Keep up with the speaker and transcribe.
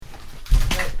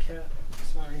cat.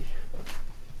 Sorry.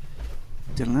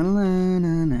 I'm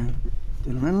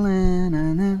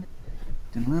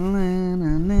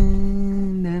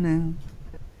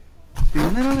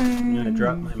gonna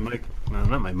drop my mic. No,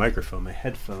 not my microphone. My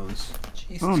headphones.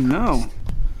 Jesus Oh no! Christ.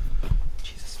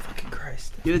 Jesus fucking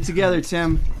Christ! Get it together,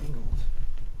 Tim.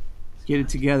 Get it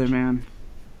together, man.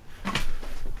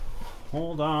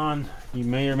 Hold on. You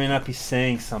may or may not be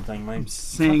saying something. I'm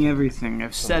saying everything.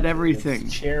 I've said everything.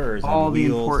 Chairs all on the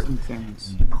wheels. important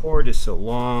things. The cord is so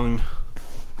long.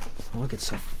 Look, it's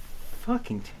so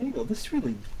fucking tangled. This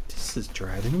is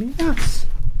driving me nuts.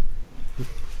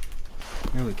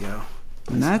 There we go.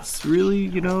 And that's really,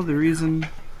 the reason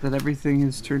that everything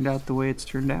has turned out the way it's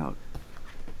turned out.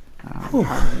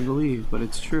 Hard to believe, but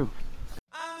it's true.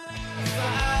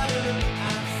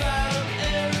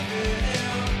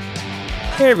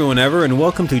 Hey everyone ever, and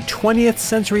welcome to 20th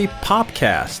Century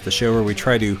Popcast, the show where we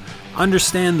try to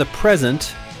understand the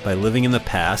present by living in the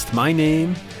past. My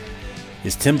name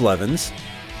is Tim Blevins.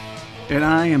 And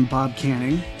I am Bob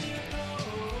Canning.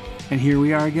 And here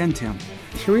we are again, Tim.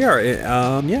 Here we are.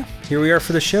 Here we are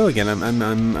for the show again.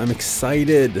 I'm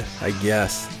excited, I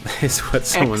guess, is what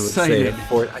someone would say.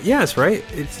 Yes, right?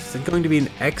 It's going to be an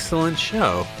excellent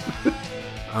show.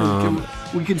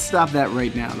 We can stop that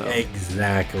right now, though.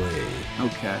 Exactly.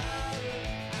 Okay.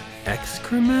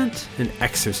 Excrement and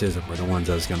exorcism were the ones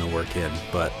I was going to work in,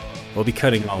 but we'll be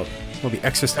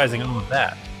exercising all of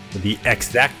that with the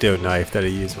X-Acto knife that I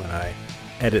use when I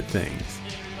edit things.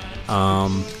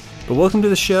 But welcome to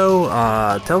the show,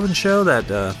 television show.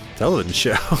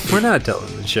 We're not a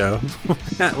television show.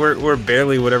 we're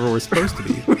barely whatever we're supposed to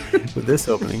be with this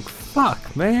opening.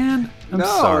 Fuck, man. I'm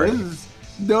sorry.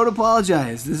 Don't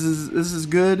apologize. This is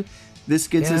good. This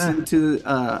gets us into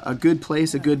a good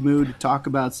place, a good mood to talk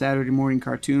about Saturday morning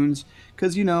cartoons.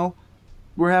 Because,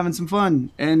 we're having some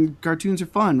fun. And cartoons are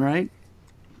fun, right?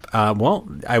 Well,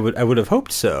 I would have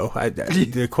hoped so.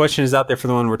 The question is out there for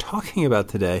the one we're talking about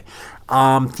today.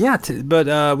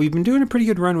 But we've been doing a pretty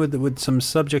good run with some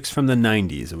subjects from the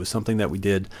 90s. It was something that we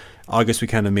did. August, we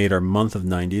kind of made our month of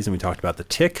 90s, and we talked about The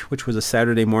Tick, which was a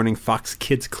Saturday morning Fox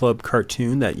Kids Club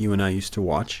cartoon that you and I used to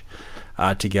watch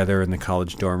together in the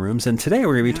college dorm rooms. And today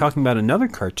we're going to be talking about another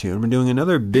cartoon. We're doing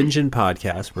another binging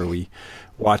podcast where we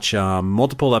watch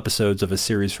multiple episodes of a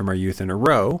series from our youth in a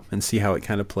row and see how it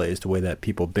kind of plays the way that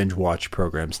people binge watch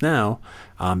programs now.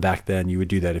 Back then, you would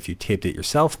do that if you taped it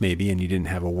yourself, maybe, and you didn't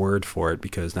have a word for it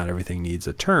because not everything needs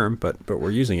a term, but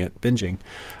we're using it, binging.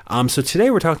 So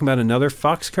today we're talking about another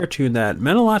Fox cartoon that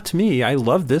meant a lot to me. I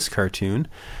love this cartoon.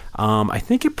 I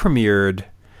think it premiered...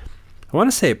 I want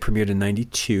to say it premiered in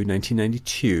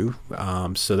 1992.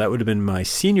 So that would have been my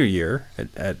senior year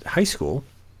at high school.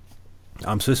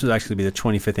 So this would actually be the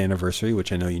 25th anniversary,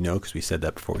 which I know you know because we said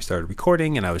that before we started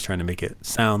recording, and I was trying to make it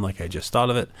sound like I just thought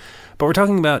of it. But we're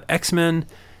talking about X-Men,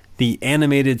 the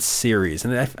animated series,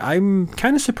 and I'm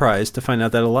kind of surprised to find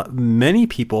out that many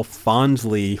people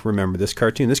fondly remember this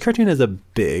cartoon. This cartoon has a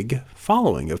big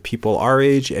following of people our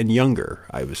age and younger.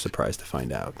 I was surprised to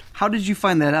find out. How did you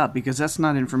find that out? Because that's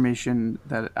not information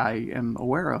that I am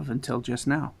aware of until just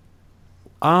now.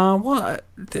 A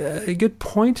good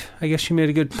point. I guess you made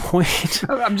a good point.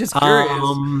 I'm just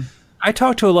curious. I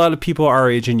talked to a lot of people our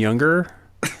age and younger.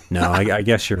 No, I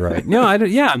guess you're right. No, I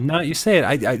don't. Yeah, now you say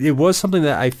it. It was something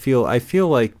that I feel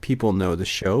like people know the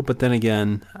show, but then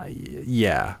again,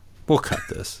 we'll cut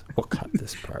this. We'll cut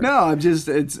this part. No, I'm just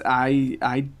it's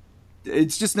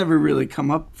just never really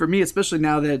come up for me, especially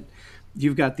now that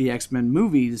you've got the X-Men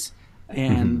movies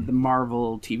and the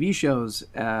Marvel TV shows.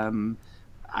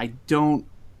 I don't,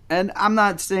 and I'm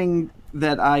not saying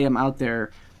that I am out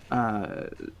there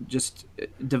just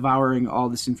devouring all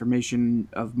this information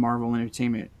of Marvel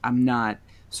Entertainment. I'm not.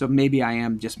 So maybe I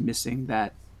am just missing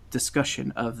that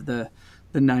discussion of the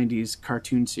 90s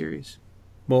cartoon series.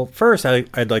 Well, first,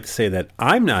 I'd like to say that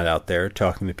I'm not out there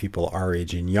talking to people our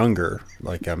age and younger,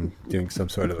 like I'm doing some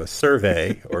sort of a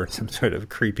survey or some sort of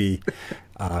creepy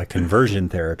conversion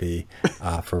therapy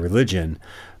for religion.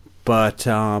 But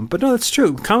no, it's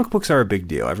true. Comic books are a big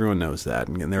deal. Everyone knows that.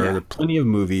 And there are plenty of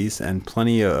movies and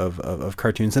plenty of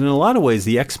cartoons. And in a lot of ways,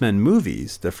 the X-Men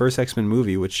movies, the first X-Men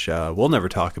movie, which we'll never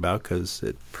talk about because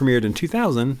it premiered in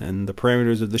 2000 and the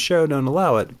parameters of the show don't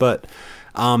allow it. But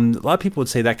a lot of people would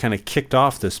say that kind of kicked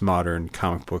off this modern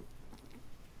comic book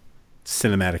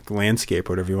cinematic landscape,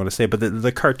 or whatever you want to say. But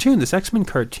the cartoon, this X-Men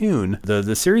cartoon,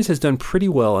 the series has done pretty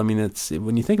well. I mean, it's,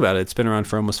 when you think about it, it's been around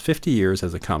for almost 50 years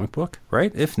as a comic book,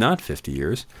 right? If not 50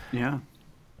 years. Yeah.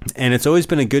 And it's always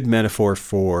been a good metaphor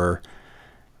for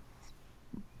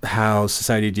how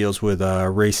society deals with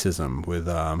racism, with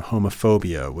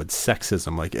homophobia, with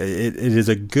sexism. Like it is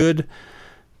a good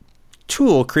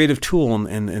tool, creative tool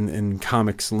in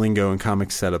comics lingo and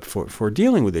comics setup for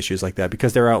dealing with issues like that,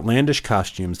 because they're outlandish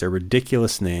costumes, they're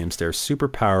ridiculous names, they're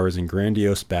superpowers and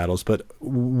grandiose battles. But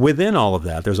within all of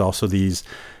that, there's also these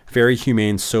very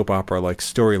humane soap opera-like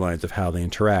storylines of how they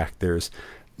interact. There's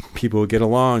people who get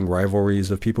along,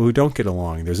 rivalries of people who don't get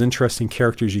along. There's interesting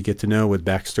characters you get to know with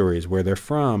backstories, where they're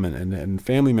from, and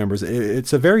family members.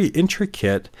 It's a very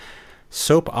intricate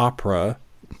soap opera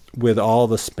with all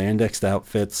the spandexed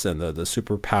outfits and the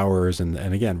superpowers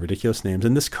and again, ridiculous names.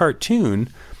 And this cartoon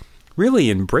really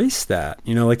embraced that.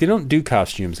 You know, like they don't do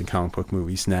costumes in comic book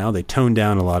movies now. They tone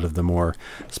down a lot of the more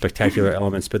spectacular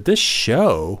elements. But this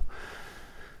show,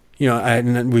 you know,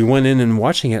 and we went in and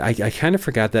watching it, I kind of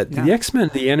forgot that the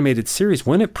X-Men, the animated series,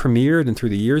 when it premiered and through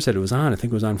the years that it was on, I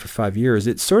think it was on for 5 years,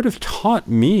 it sort of taught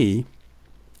me.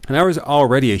 And I was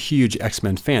already a huge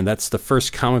X-Men fan. That's the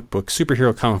first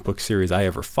superhero comic book series I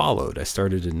ever followed. I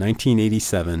started in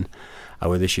 1987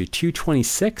 with issue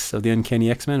 226 of the Uncanny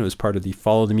X-Men. It was part of the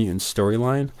Follow the Mutant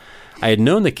storyline. I had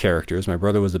known the characters. My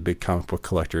brother was a big comic book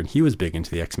collector, and he was big into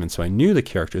the X-Men, so I knew the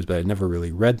characters, but I never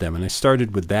really read them. And I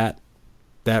started with that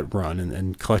run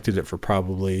and collected it for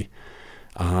probably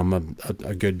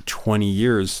a good 20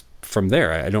 years from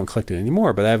there. I don't collect it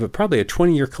anymore, but I have probably a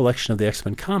 20-year collection of the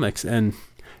X-Men comics. And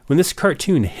when this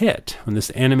cartoon hit, when this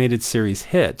animated series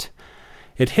hit,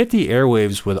 it hit the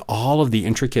airwaves with all of the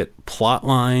intricate plot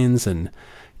lines and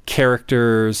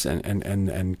characters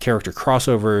and character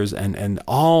crossovers and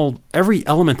every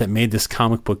element that made this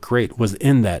comic book great was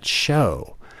in that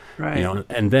show. Right. You know,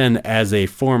 and then as a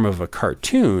form of a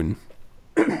cartoon,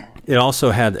 it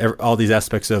also had all these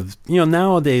aspects of, you know,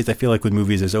 nowadays I feel like with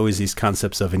movies there's always these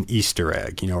concepts of an Easter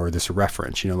egg, you know, or this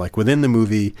reference, you know, like within the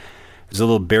movie there's a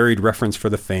little buried reference for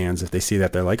the fans. If they see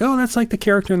that, they're like, oh, that's like the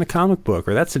character in the comic book,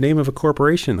 or that's the name of a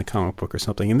corporation in the comic book or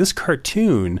something. And this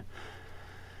cartoon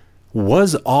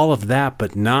was all of that,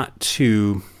 but not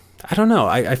to, I don't know.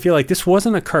 I feel like this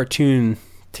wasn't a cartoon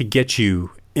to get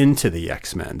you into the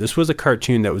X-Men. This was a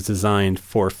cartoon that was designed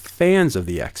for fans of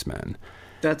the X-Men.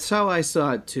 That's how I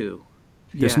saw it too.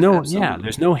 There's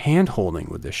no hand-holding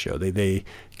with this show. They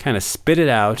kind of spit it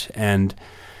out, and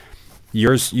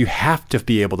you have to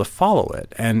be able to follow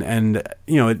it. And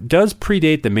you know, it does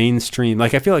predate the mainstream.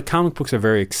 Like, I feel like comic books are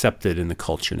very accepted in the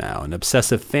culture now, and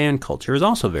obsessive fan culture is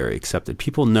also very accepted.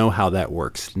 People know how that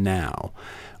works now,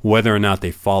 whether or not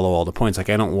they follow all the points. Like,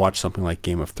 I don't watch something like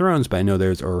Game of Thrones, but I know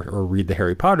there's, or read the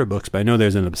Harry Potter books, but I know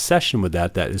there's an obsession with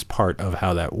that is part of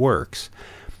how that works.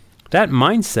 That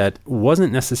mindset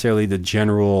wasn't necessarily the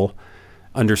general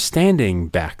understanding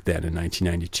back then in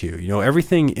 1992. You know,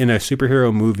 everything in a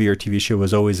superhero movie or TV show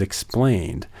was always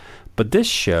explained. But this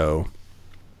show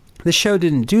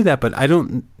didn't do that, but I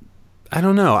don't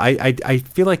know. I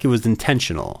feel like it was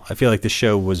intentional. I feel like the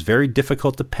show was very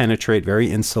difficult to penetrate, very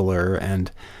insular,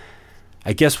 and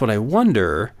I guess what I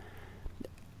wonder,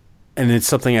 and it's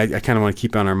something I kind of want to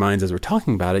keep on our minds as we're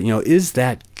talking about it, you know, is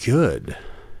that good?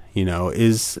 You know,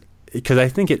 because I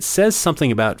think it says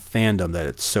something about fandom, that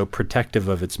it's so protective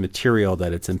of its material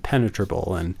that it's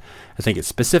impenetrable. And I think it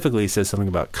specifically says something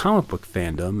about comic book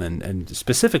fandom and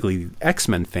specifically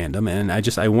X-Men fandom. And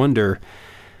I wonder,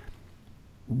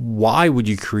 why would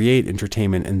you create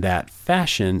entertainment in that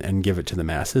fashion and give it to the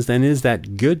masses? And is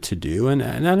that good to do? And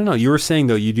I don't know. You were saying,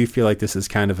 though, you do feel like this is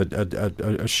kind of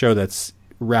a show that's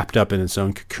wrapped up in its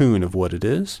own cocoon of what it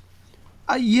is.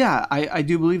 Yeah, I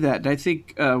do believe that. And I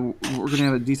think we're going to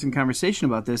have a decent conversation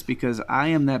about this, because I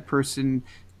am that person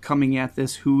coming at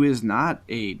this who is not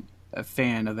a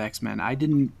fan of X-Men. I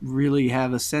didn't really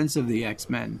have a sense of the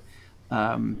X-Men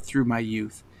through my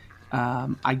youth.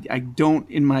 I don't,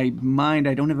 in my mind,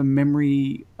 I don't have a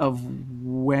memory of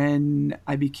when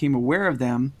I became aware of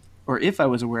them, or if I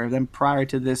was aware of them prior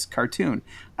to this cartoon.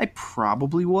 I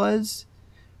probably was,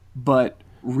 but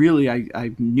really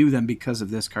I knew them because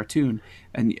of this cartoon.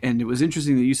 And it was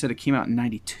interesting that you said it came out in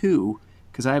 92,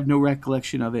 because I have no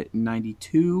recollection of it in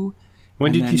 92.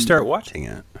 When did you start watching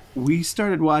it? We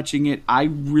started watching it. I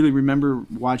really remember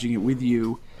watching it with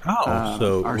you.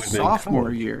 So our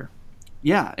sophomore year.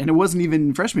 Yeah, and it wasn't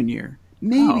even freshman year.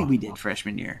 Maybe we did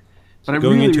freshman year. But so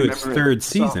going into its third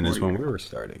season is when we were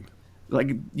starting.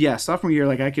 Like, yeah, sophomore year,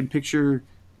 like I can picture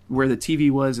where the TV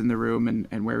was in the room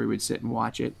and where we would sit and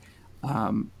watch it.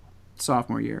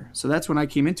 Sophomore year. So that's when I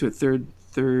came into it, third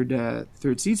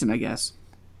season, I guess.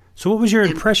 So what was your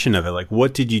impression of it? Like,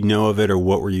 what did you know of it, or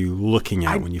what were you looking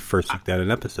at when you first looked at an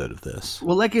episode of this?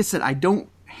 Well, like I said, I don't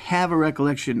have a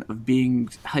recollection of being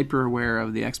hyper aware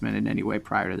of the X-Men in any way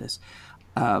prior to this.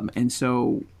 And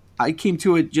so I came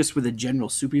to it just with a general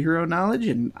superhero knowledge,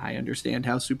 and I understand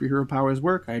how superhero powers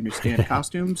work. I understand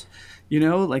costumes,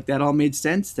 like that all made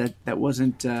sense. That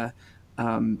wasn't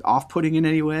off-putting in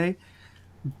any way.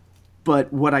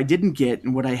 But what I didn't get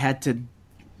and what I had to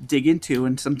dig into,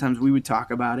 and sometimes we would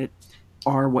talk about it,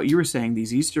 are what you were saying,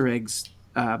 these Easter eggs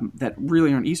that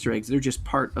really aren't Easter eggs. They're just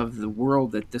part of the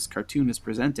world that this cartoon is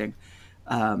presenting.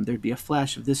 There'd be a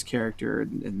flash of this character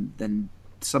and then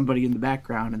somebody in the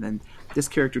background, and then this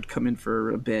character would come in for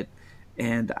a bit,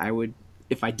 and I would,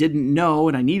 if I didn't know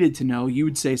and I needed to know, you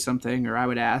would say something or I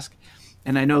would ask.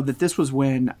 And I know that this was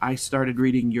when I started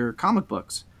reading your comic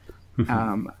books.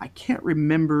 I can't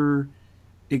remember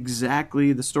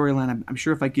exactly the storyline. I'm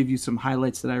sure if I give you some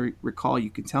highlights that I recall, you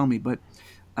can tell me, but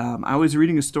I was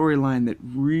reading a storyline that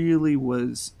really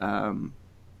was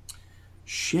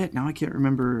now I can't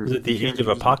remember. Was it the Age of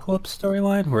Apocalypse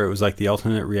storyline, where it was like the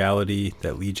alternate reality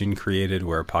that Legion created,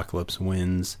 where Apocalypse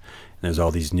wins, and there's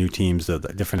all these new teams. The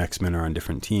different X-Men are on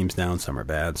different teams now, and some are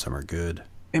bad, some are good.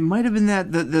 It might have been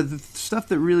that the stuff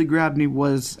that really grabbed me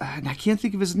was, I can't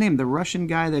think of his name, the Russian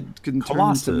guy that can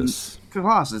Colossus.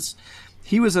 Colossus.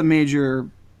 He was a major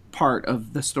part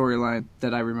of the storyline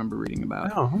that I remember reading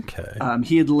about. Oh, okay.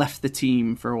 He had left the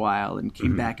team for a while and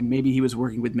came back, and maybe he was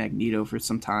working with Magneto for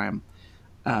some time.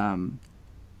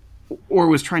 Or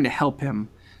was trying to help him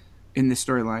in this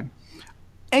storyline.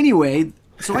 Anyway,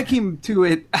 so I came to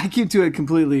it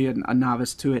completely a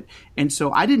novice to it, and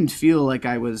so I didn't feel like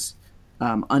I was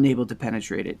unable to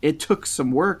penetrate it. It took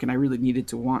some work, and I really needed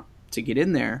to want to get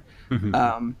in there.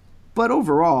 But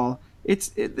overall,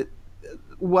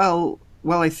 while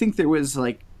I think there was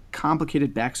like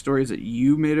complicated backstories that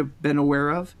you may have been aware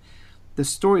of, the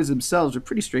stories themselves are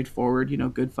pretty straightforward.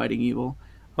 Good fighting evil.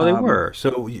 Well, they were.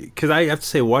 So, because I have to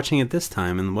say, watching it this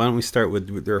time, and why don't we start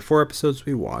with there are 4 episodes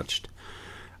we watched.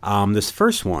 This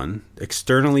first one,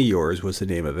 Externally Yours, was the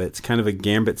name of it. It's kind of a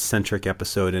Gambit-centric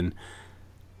episode, and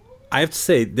I have to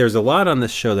say, there's a lot on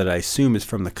this show that I assume is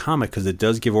from the comic, because it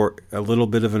does give a little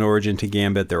bit of an origin to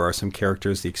Gambit. There are some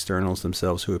characters, the Externals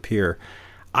themselves, who appear.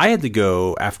 I had to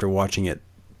go, after watching it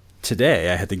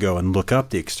today, I had to go and look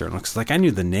up the Externals, because I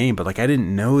knew the name, but I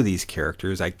didn't know these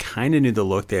characters. I kind of knew the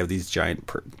look. They have these giant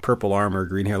purple armor,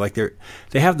 green hair,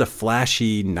 they have the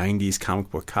flashy 90s comic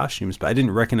book costumes, but I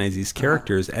didn't recognize these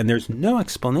characters, and there's no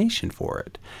explanation for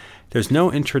it. There's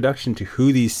no introduction to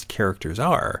who these characters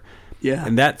are. Yeah,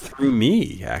 and that threw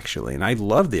me, actually. And I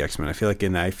love the X-Men. I feel like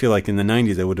in the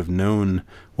 90s I would have known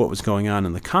what was going on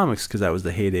in the comics, because that was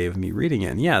the heyday of me reading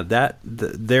it. And yeah,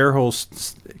 their whole,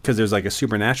 because there's like a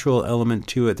supernatural element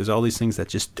to it. There's all these things that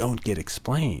just don't get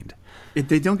explained.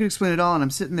 They don't get explained at all. And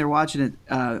I'm sitting there watching it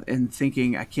and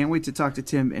thinking, I can't wait to talk to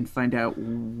Tim and find out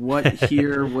what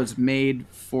here was made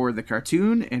for the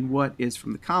cartoon and what is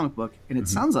from the comic book. And it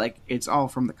sounds like it's all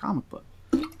from the comic book.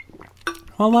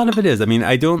 Well, a lot of it is. I mean,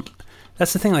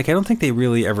 that's the thing. I don't think they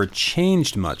really ever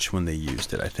changed much when they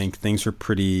used it. I think things were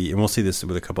pretty, and we'll see this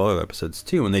with a couple other episodes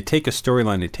too. When they take a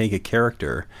storyline, they take a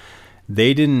character.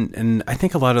 They didn't, and I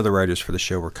think a lot of the writers for the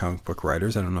show were comic book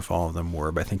writers. I don't know if all of them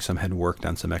were, but I think some had worked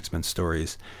on some X-Men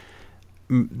stories.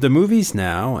 The movies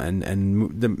now, and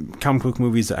the comic book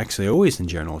movies actually always in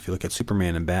general, if you look at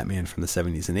Superman and Batman from the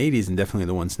 70s and 80s, and definitely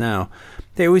the ones now,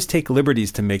 they always take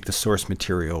liberties to make the source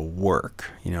material work.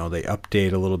 They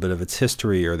update a little bit of its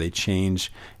history, or they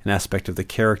change an aspect of the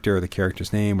character or the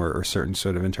character's name or certain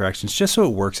sort of interactions just so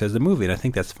it works as a movie. And I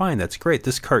think that's fine. That's great.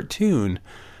 This cartoon,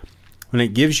 when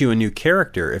it gives you a new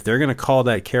character, if they're going to call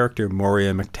that character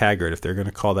Moria McTaggart, if they're going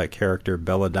to call that character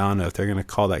Belladonna, if they're going to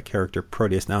call that character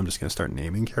Proteus, now I'm just going to start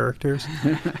naming characters.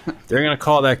 If they're going to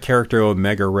call that character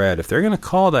Omega Red, if they're going to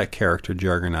call that character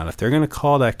Juggernaut, if they're going to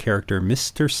call that character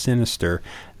Mr. Sinister,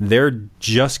 they're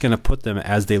just going to put them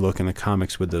as they look in the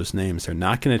comics with those names. They're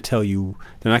not going to tell you,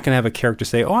 they're not going to have a character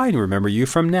say, oh, I remember you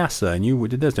from NASA and you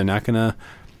did this. They're not going to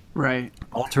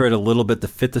alter it a little bit to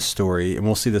fit the story, and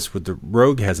we'll see this with the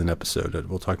Rogue has an episode that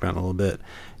we'll talk about in a little bit.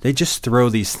 They just throw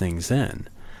these things in.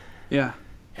 Yeah.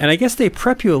 And I guess they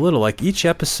prep you a little, like each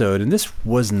episode, and this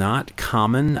was not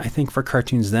common, I think, for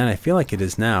cartoons then. I feel like it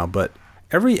is now, but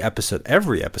every episode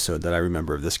that I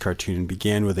remember of this cartoon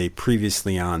began with a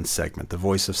previously on segment. The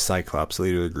voice of Cyclops, the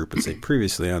leader of the group, would say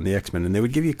previously on the X-Men, and they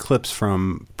would give you clips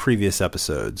from previous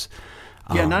episodes.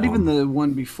 Yeah, not even the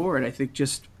one before it. I think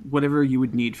just whatever you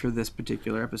would need for this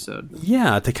particular episode.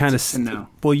 Yeah, to kind of...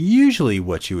 Well, usually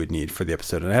what you would need for the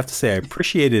episode. And I have to say, I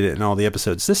appreciated it in all the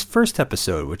episodes. This first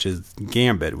episode, which is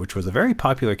Gambit, which was a very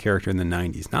popular character in the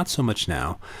 90s. Not so much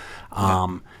now.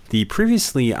 The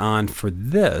previously on for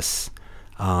this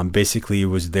basically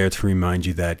was there to remind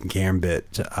you that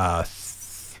Gambit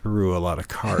threw a lot of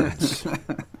cards.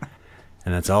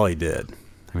 And that's all he did.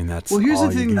 I mean, that's here's all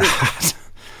the thing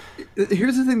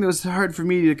here's the thing that was hard for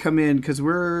me to come in, because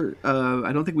we're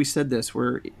I don't think we said this.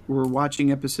 We're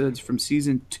watching episodes from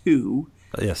season 2.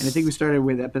 Yes. And I think we started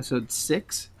with episode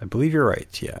 6. I believe you're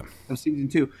right, yeah. Of season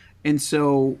 2. And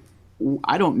so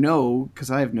I don't know, because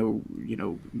I have no,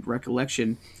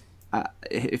 recollection,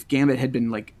 if Gambit had been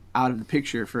like out of the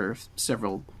picture for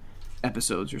several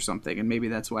episodes or something, and maybe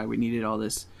that's why we needed all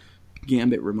this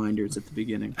Gambit reminders at the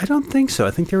beginning. I don't think so.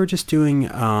 I think they were just doing,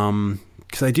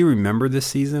 because I do remember this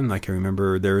season. Like, I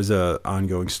remember there was a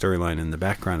ongoing storyline in the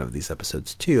background of these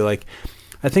episodes too. Like,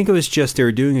 I think it was just they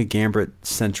were doing a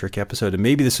Gambit-centric episode, and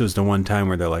maybe this was the one time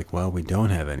where they're like, well, we don't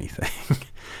have anything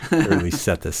to really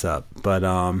set this up. But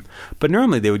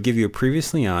normally they would give you a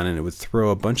previously on, and it would throw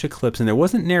a bunch of clips, and there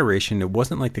wasn't narration. It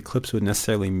wasn't like the clips would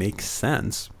necessarily make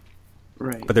sense.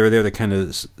 Right. But they were there to kind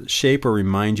of shape or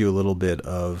remind you a little bit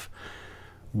of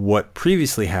what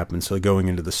previously happened. So going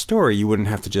into the story, you wouldn't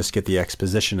have to just get the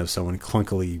exposition of someone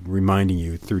clunkily reminding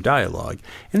you through dialogue.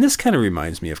 And this kind of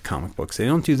reminds me of comic books. They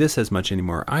don't do this as much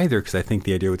anymore either, because I think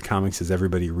the idea with comics is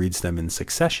everybody reads them in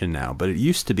succession now. But it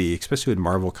used to be, especially with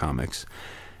Marvel comics,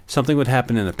 something would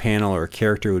happen in a panel or a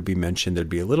character would be mentioned. There'd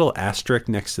be a little asterisk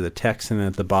next to the text, and then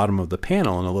at the bottom of the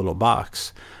panel in a little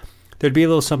box, there'd be a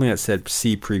little something that said,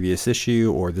 see previous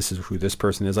issue, or this is who this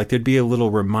person is. Like, there'd be a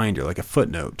little reminder, like a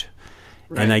footnote.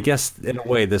 Right. And I guess, in a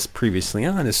way, this previously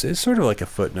on is sort of like a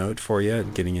footnote for you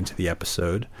getting into the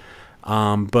episode.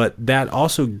 But that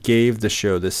also gave the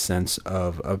show this sense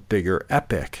of a bigger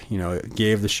epic. It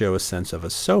gave the show a sense of a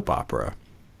soap opera.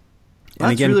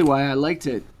 And that's really why I liked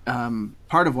it.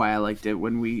 Part of why I liked it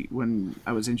when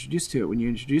I was introduced to it, when you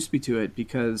introduced me to it,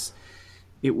 because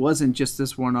it wasn't just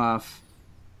this one-off,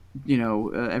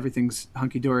 everything's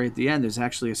hunky-dory at the end. There's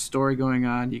actually a story going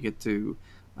on. You get to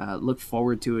look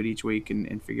forward to it each week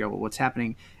and figure out what's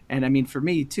happening. And I mean, for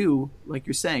me too, like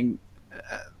you're saying,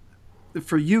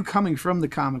 for you coming from the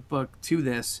comic book to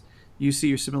this, you see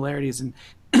your similarities,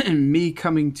 and me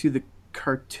coming to the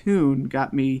cartoon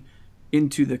got me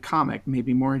into the comic,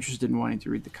 maybe more interested in wanting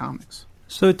to read the comics.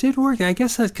 So it did work. I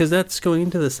guess because that's going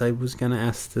into this. I was going to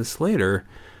ask this later.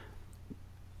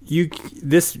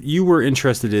 You were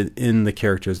interested in the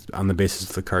characters on the basis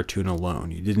of the cartoon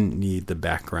alone. You didn't need the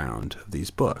background of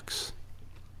these books.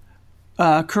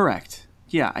 Correct.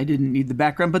 Yeah, I didn't need the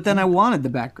background, but then I wanted the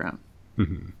background.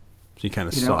 Mm-hmm. So you kind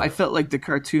of saw it. I felt like the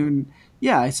cartoon.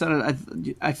 Yeah, I saw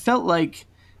it. I felt like,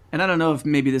 and I don't know if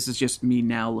maybe this is just me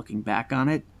now looking back on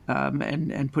it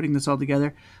and putting this all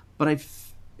together, but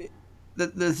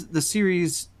the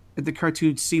series, the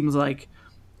cartoon seems like.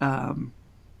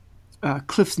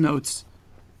 Cliff's notes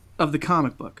of the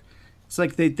comic book. It's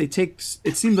like they take.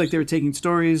 It seemed like they were taking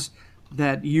stories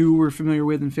that you were familiar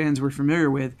with and fans were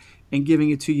familiar with, and giving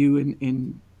it to you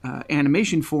in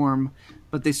animation form.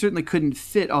 But they certainly couldn't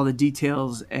fit all the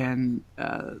details and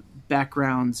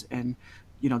backgrounds and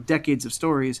decades of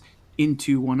stories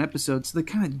into one episode. So they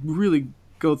kind of really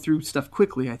go through stuff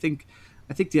quickly. I think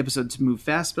the episodes move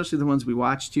fast, especially the ones we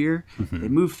watched here. Mm-hmm. They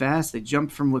move fast. They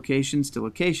jump from locations to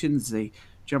locations. They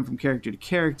jump from character to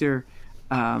character,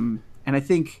 and I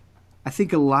think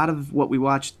a lot of what we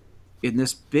watched in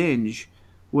this binge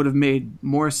would have made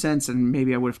more sense, and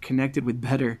maybe I would have connected with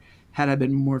better had I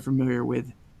been more familiar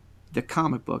with the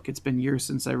comic book. It's been years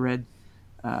since I read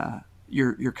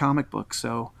your comic book,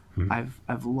 so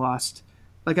I've lost.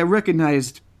 Like, I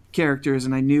recognized characters,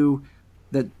 and I knew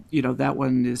that that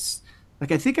one is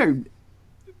like, I think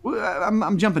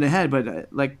I'm jumping ahead, but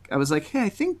I was like, hey, I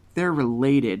think they're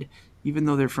related, even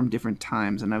though they're from different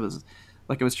times, and I was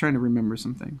trying to remember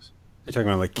some things. You're talking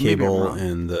about like Cable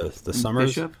and the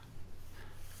Summers? Bishop?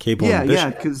 Cable and Bishop?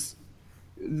 Yeah, because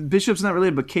Bishop's not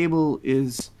related, but Cable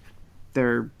is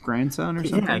their grandson or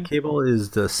something? Yeah, Cable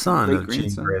is the son of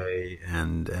Jean Grey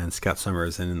and Scott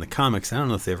Summers, and in the comics, I don't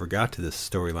know if they ever got to this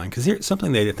storyline, because here's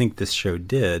something that I think this show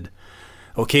did.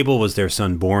 Well, Cable was their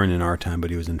son born in our time,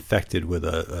 but he was infected with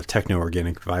a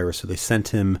techno-organic virus, so they sent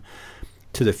him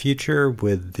to the future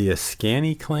with the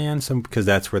Askani clan, because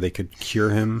that's where they could cure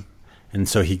him. And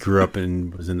so he grew up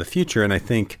and was in the future. And I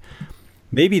think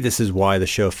maybe this is why the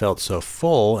show felt so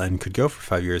full and could go for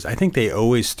 5 years. I think they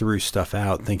always threw stuff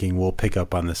out thinking we'll pick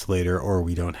up on this later or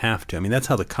we don't have to. I mean, that's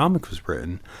how the comic was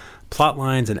written. Plot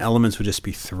lines and elements would just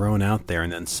be thrown out there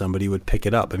and then somebody would pick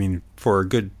it up. I mean, for a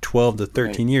good 12 to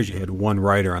 13 years, you had one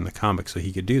writer on the comic so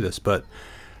he could do this. But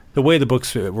the way the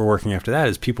books were working after that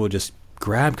is people would just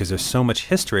grab, because there's so much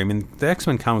history. I mean, the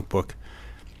X-Men comic book,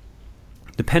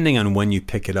 depending on when you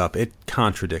pick it up, it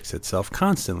contradicts itself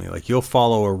constantly. Like, you'll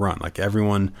follow a run. Like,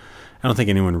 everyone I don't think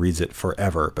anyone reads it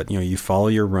forever, but you follow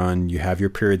your run, you have your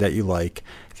period that you like.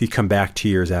 If you come back 2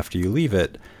 years after you leave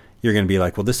it, you're going to be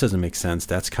like, well, this doesn't make sense.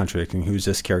 That's contradicting. Who's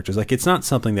this character? It's like, it's not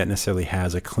something that necessarily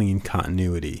has a clean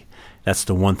continuity. That's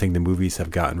the one thing the movies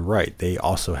have gotten right. They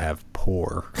also have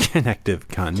poor connective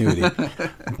continuity.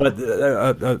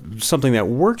 But something that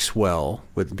works well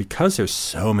because there's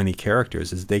so many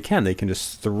characters is they can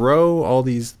just throw all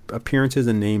these appearances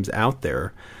and names out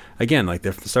there. Again, like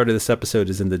the start of this episode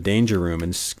is in the Danger Room,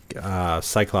 and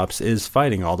Cyclops is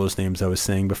fighting all those names I was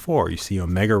saying before. You see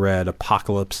Omega Red,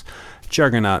 Apocalypse,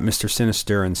 Juggernaut, Mr.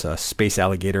 Sinister, and a space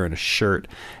alligator in a shirt.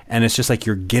 And it's just like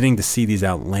you're getting to see these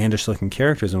outlandish-looking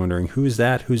characters and wondering, who's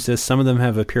that? Who's this? Some of them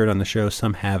have appeared on the show,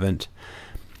 some haven't.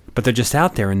 But they're just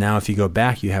out there, and now if you go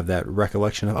back, you have that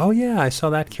recollection of, oh, yeah, I saw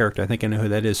that character. I think I know who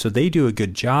that is. So they do a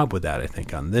good job with that, I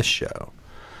think, on this show.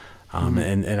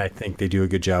 And I think they do a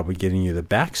good job with getting you the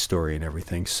backstory and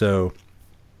everything. So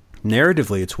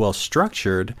narratively, it's well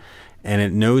structured, and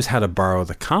it knows how to borrow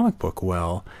the comic book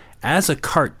well. As a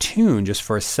cartoon, just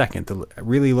for a second, to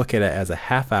really look at it as a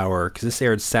half hour, because this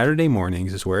aired Saturday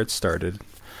mornings is where it started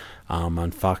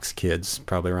on Fox Kids,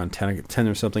 probably around 10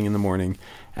 or something in the morning.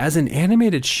 As an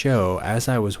animated show, as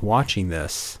I was watching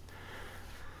this,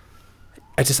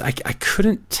 I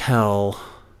couldn't tell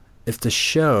if the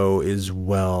show is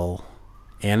well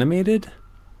animated.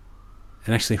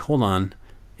 And actually, hold on,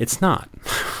 it's not.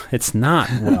 It's not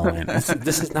well animated.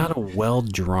 This is not a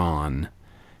well-drawn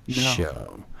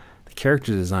show. The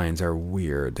character designs are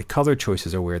weird. The color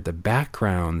choices are weird. The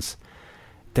backgrounds,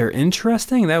 they're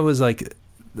interesting. That was like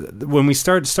when we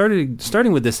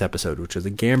starting with this episode, which was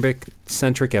a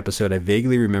Gambit-centric episode. I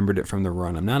vaguely remembered it from the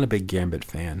run. I'm not a big Gambit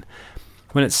fan.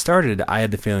 When it started, I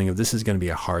had the feeling of this is going to be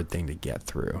a hard thing to get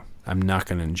through. I'm not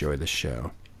going to enjoy the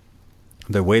show.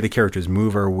 The way the characters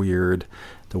move are weird.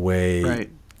 The way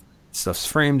stuff's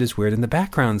framed is weird. In the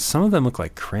background, some of them look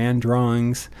like crayon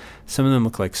drawings. Some of them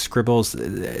look like scribbles.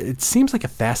 It seems like a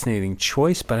fascinating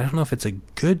choice, but I don't know if it's a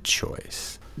good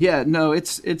choice. Yeah, no,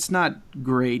 it's not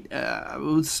great.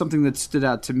 Something that stood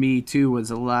out to me, too,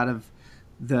 was a lot of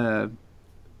the...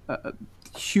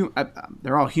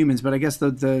 they're all humans, but I guess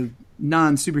the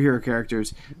non-superhero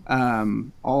characters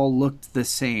all looked the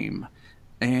same.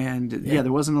 And,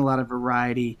 there wasn't a lot of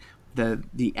variety.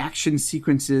 The action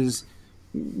sequences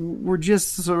were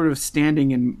just sort of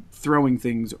standing and throwing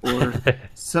things, or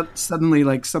suddenly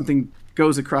like something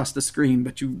goes across the screen,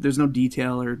 but there's no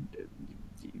detail or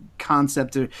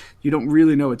concept, or you don't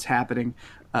really know what's happening.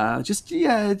 It's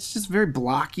just very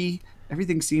blocky.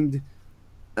 Everything seemed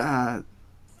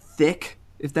thick,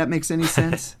 if that makes any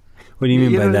sense. What do you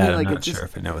mean by that? Like, I'm not sure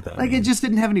if I know what that means. It just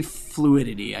didn't have any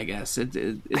fluidity, I guess. It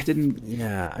didn't...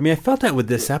 Yeah, I mean, I felt that with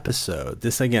this episode.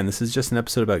 This is just an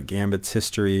episode about Gambit's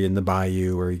history in the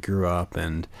Bayou where he grew up,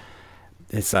 and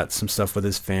it's got some stuff with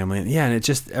his family. And it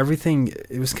just, everything,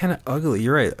 it was kind of ugly.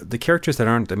 You're right. The characters that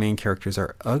aren't the main characters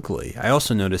are ugly. I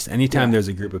also noticed anytime there's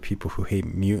a group of people who hate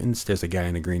mutants, there's a guy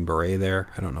in a green beret there.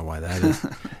 I don't know why that is.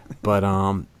 But,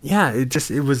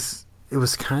 it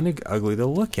was kind of ugly to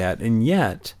look at, and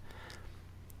yet...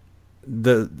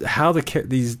 this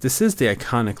is the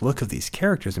iconic look of these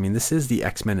characters. I mean, this is the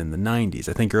X-Men in the 90s.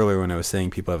 I think earlier when I was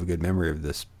saying people have a good memory of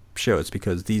this show, it's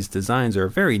because these designs are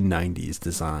very 90s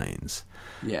designs.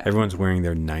 Yeah. Everyone's wearing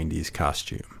their 90s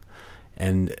costume.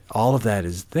 And all of that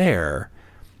is there.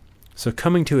 So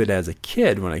coming to it as a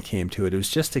kid, when I came to it, it was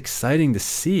just exciting to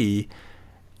see,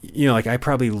 like I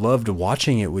probably loved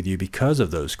watching it with you because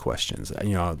of those questions.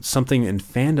 Something in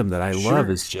fandom that I love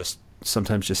is just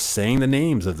sometimes just saying the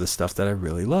names of the stuff that I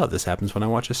really love. This happens when I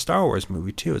watch a Star Wars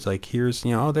movie too. It's like, here's,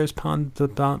 there's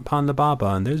Ponda Baba,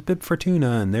 and there's Bib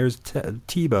Fortuna, and there's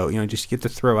Tebow. Just get to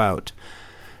throw out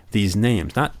these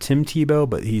names. Not Tim Tebow,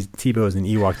 but Tebow is an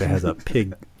Ewok that has a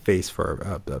pig face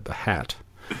for a hat.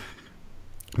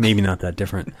 Maybe not that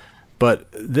different. But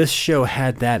this show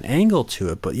had that angle to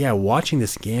it. But yeah, watching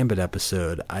this Gambit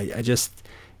episode,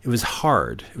 it was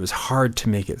hard. It was hard to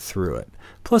make it through it.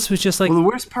 Plus, it was just like... Well, the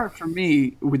worst part for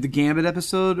me with the Gambit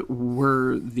episode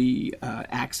were the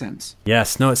accents.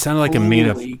 Yes. No, it sounded like a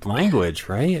made-up language,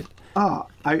 right? Oh,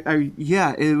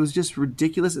 it was just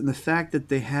ridiculous. And the fact that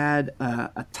they had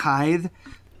a tithe,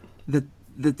 that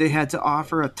they had to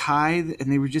offer a tithe,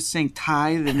 and they were just saying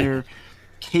tithe in their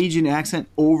Cajun accent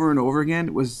over and over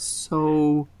again, was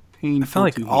so painful. I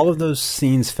felt like all of those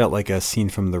scenes felt like a scene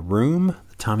from The Room,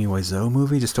 Tommy Wiseau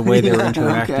movie, just the way they were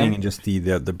interacting, and just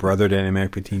the brother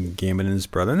dynamic between Gambit and his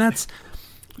brother. And that's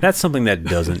something that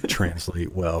doesn't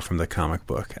translate well from the comic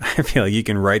book. I feel like you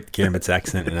can write Gambit's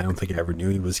accent, and I don't think I ever knew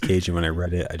he was Cajun when I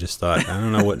read it. I just thought, I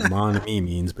don't know what mon me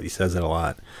means, but he says it a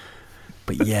lot.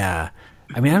 But yeah,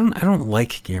 I mean, I don't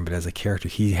like Gambit as a character.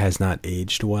 He has not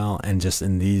aged well, and just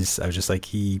in these, I was just like,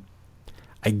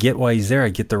 I get why he's there. I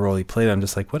get the role he played. I'm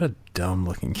just like, what a dumb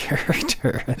looking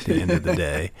character at the end of the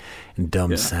day, and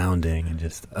dumb sounding, and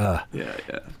just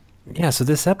yeah. So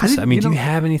this episode, I mean, do you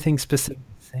have anything specific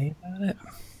to say about it?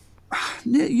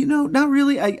 Not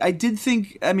really. I did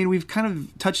think, I mean, we've kind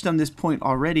of touched on this point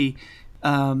already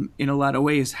in a lot of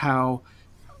ways, how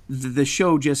the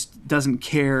show just doesn't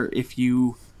care if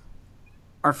you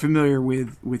are familiar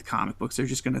with comic books. They're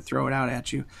just going to throw it out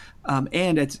at you.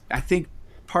 And I think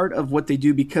part of what they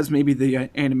do, because maybe the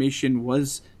animation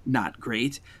was not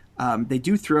great, they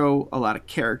do throw a lot of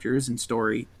characters and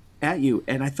story at you.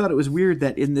 And I thought it was weird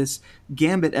that in this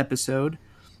Gambit episode,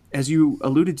 as you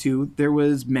alluded to, there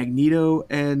was Magneto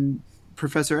and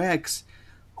Professor X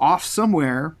off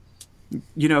somewhere.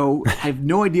 I have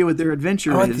no idea what their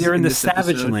adventure is. They're in the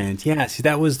Savage episode. Land. Yeah, see,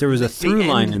 there was a through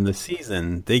line in the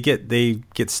season. They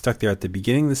get stuck there at the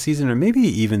beginning of the season, or maybe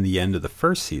even the end of the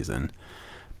first season.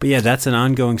 But yeah, that's an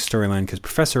ongoing storyline because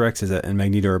Professor X and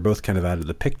Magneto are both kind of out of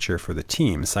the picture for the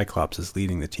team. Cyclops is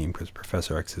leading the team because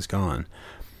Professor X is gone.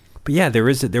 But yeah, there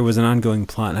was an ongoing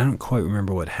plot, and I don't quite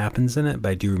remember what happens in it, but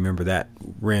I do remember that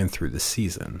ran through the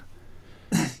season.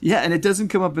 Yeah, and it doesn't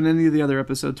come up in any of the other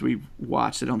episodes we've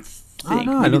watched, I don't think. Oh,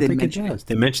 no, I don't think it does.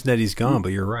 They mentioned that he's gone, but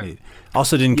you're right.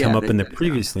 Also didn't come up in the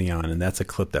previously on, and that's a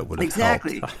clip that would have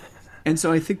helped. And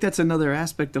so I think that's another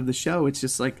aspect of the show. It's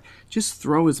just like, just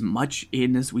throw as much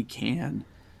in as we can,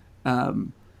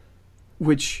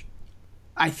 which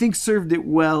I think served it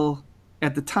well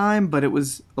at the time, but it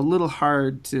was a little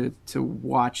hard to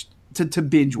watch, to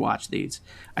binge watch these.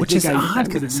 Which is odd,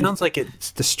 because it sounds like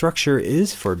the structure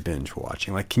is for binge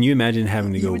watching. Like, can you imagine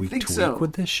having to go week to week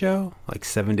with this show? Like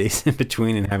 7 days in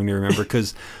between and having to remember?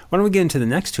 Because why don't we get into the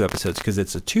next two episodes? Because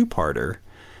it's a two-parter.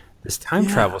 This time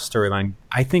travel storyline,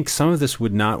 I think some of this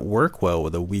would not work well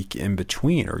with a week in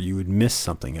between, or you would miss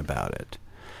something about it.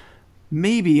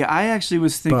 Maybe. I actually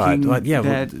was thinking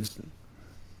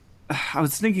I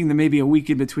was thinking that maybe a week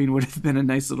in between would have been a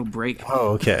nice little break.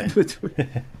 Oh, okay.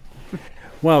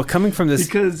 Well, coming from this,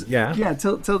 because it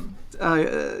sounds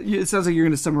like you're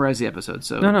going to summarize the episode.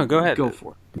 So no, go ahead. Go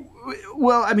for it.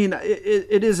 Well, I mean,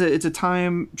 it's a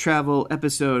time travel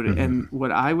episode, and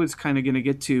what I was kind of going to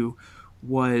get to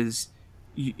was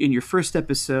in your first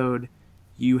episode,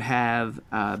 you have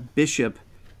Bishop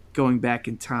going back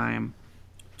in time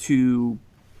to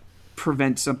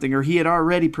prevent something, or he had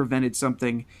already prevented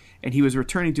something, and he was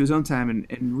returning to his own time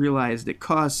and realized it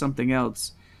caused something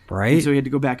else. Right. And so he had to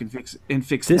go back and fix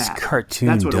this that.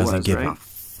 Cartoon doesn't give a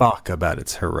fuck about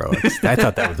its heroics. I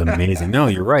thought that was amazing. No,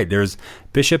 you're right.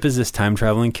 Bishop is this time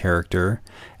traveling character.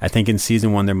 I think in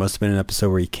season 1 there must have been an episode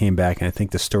where he came back, and I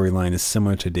think the storyline is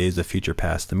similar to Days of Future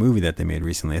Past, the movie that they made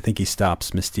recently. I think he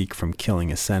stops Mystique from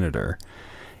killing a senator,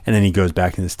 and then he goes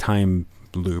back in this time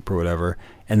loop or whatever,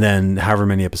 and then however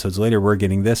many episodes later we're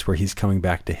getting this where he's coming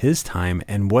back to his time,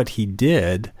 and what he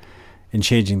did in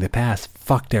changing the past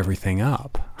fucked everything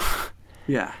up.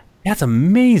 Yeah, that's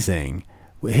amazing.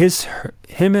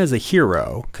 Him as a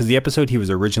hero, because the episode he was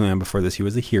originally on before this, he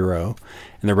was a hero,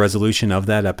 and the resolution of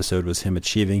that episode was him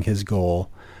achieving his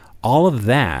goal. All of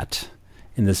that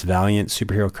in this Valiant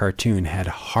superhero cartoon had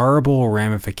horrible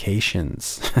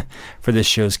ramifications for this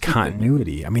show's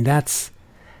continuity. I mean, I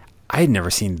had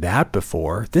never seen that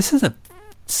before. This is a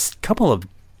couple of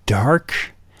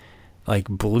dark, like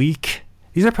bleak.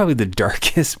 These are probably the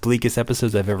darkest, bleakest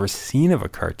episodes I've ever seen of a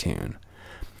cartoon.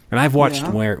 And I've watched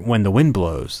When the Wind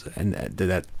Blows, and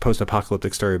that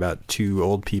post-apocalyptic story about two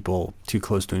old people too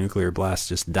close to a nuclear blast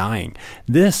just dying.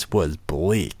 This was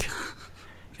bleak.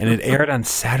 And it aired on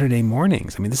Saturday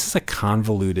mornings. I mean, this is a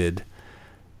convoluted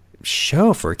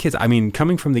show for kids. I mean,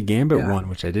 coming from the Gambit one,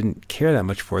 which I didn't care that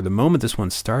much for, the moment this one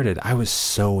started, I was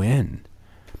so in.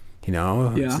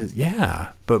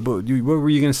 Yeah. But what were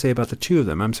you going to say about the two of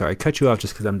them? I'm sorry, I cut you off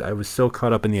just because I was so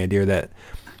caught up in the idea that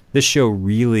this show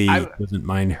really doesn't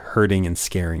mind hurting and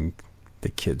scaring the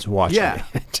kids watching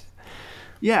it.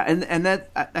 Yeah, and that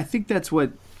I think that's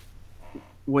what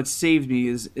saved me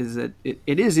is that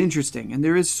it is interesting, and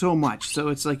there is so much. So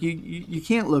it's like you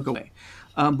can't look away.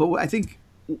 But I think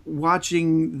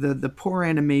watching the poor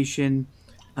animation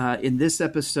in this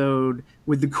episode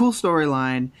with the cool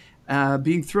storyline,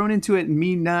 being thrown into it, and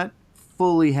me not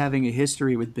fully having a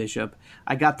history with Bishop,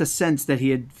 I got the sense that he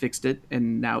had fixed it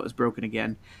and now it was broken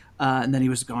again. And then he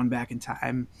was gone back in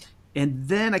time. And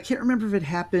then I can't remember if it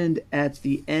happened at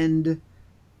the end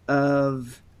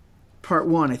of part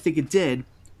 1. I think it did.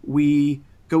 We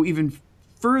go even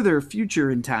further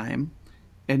future in time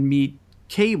and meet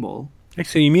Cable.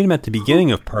 Actually, you meet him at the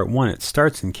beginning of part 1. It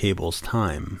starts in Cable's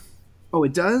time. Oh,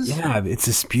 it does? Yeah, it's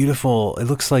this beautiful. It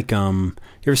looks like You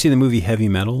ever see the movie Heavy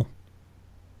Metal?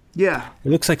 Yeah. It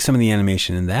looks like some of the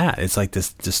animation in that. It's like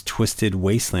this twisted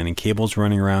wasteland, and Cable's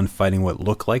running around fighting what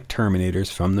look like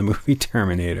Terminators from the movie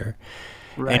Terminator.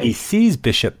 Right. And he sees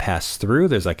Bishop pass through.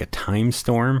 There's like a time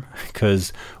storm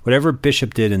because whatever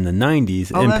Bishop did in the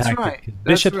 90s impacted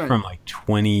Bishop from like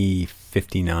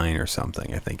 2059 or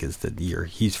something, I think is the year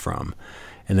he's from.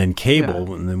 And then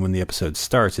Cable, and then when the episode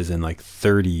starts, is in like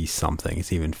 30 something.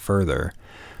 It's even further.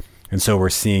 And so we're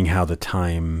seeing how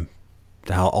altering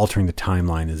the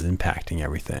timeline is impacting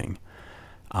everything.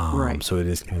 Right. So it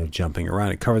is kind of jumping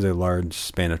around. It covers a large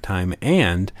span of time.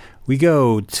 And we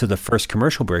go to the first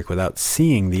commercial break without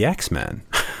seeing the X-Men.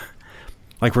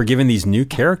 Like we're given these new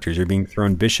characters. You're being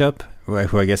thrown Bishop, who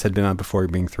I guess had been on before. You're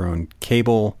being thrown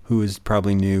Cable, who is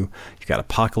probably new. You've got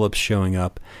Apocalypse showing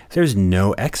up. There's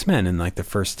no X-Men in like the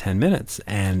first 10 minutes.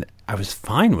 And I was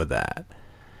fine with that.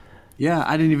 Yeah,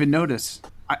 I didn't even notice.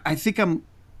 I think I'm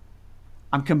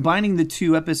combining the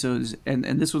two episodes, and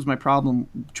this was my problem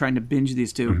trying to binge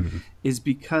these two, is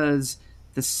because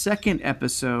the second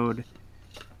episode,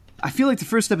 I feel like the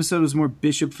first episode was more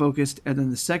Bishop focused, and then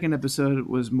the second episode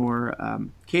was more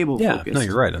Cable focused. Yeah, no,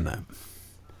 you're right on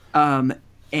that.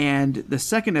 And the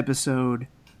second episode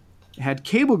had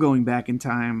Cable going back in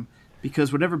time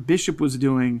because whatever Bishop was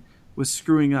doing was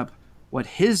screwing up what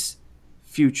his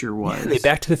future was. Yeah, they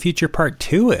Back to the Future Part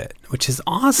 2 it, which is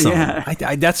awesome. Yeah.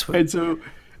 That's what... And so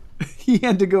he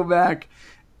had to go back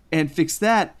and fix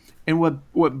that. And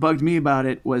what bugged me about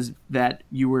it was that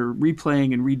you were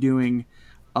replaying and redoing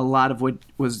a lot of what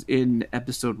was in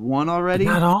episode 1 already.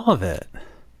 Not all of it.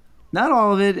 Not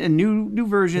all of it, and new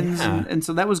versions, Yeah. and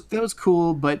so that was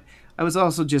cool. But I was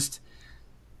also just,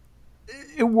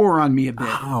 it wore on me a bit.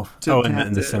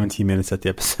 And the 17 minutes that the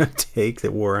episode takes,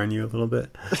 it wore on you a little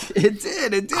bit. It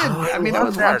did. I mean, I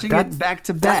was watching it back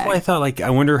to back. That's why I thought, like, I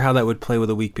wonder how that would play with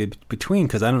a week between,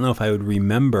 because I don't know if I would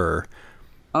remember.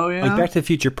 Oh yeah, like Back to the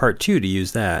Future Part 2, to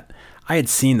use that. I had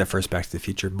seen the first Back to the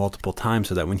Future multiple times,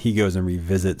 so that when he goes and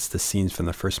revisits the scenes from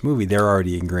the first movie, they're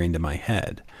already ingrained in my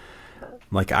head.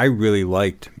 Like, I really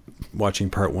liked watching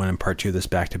Part 1 and Part 2 of this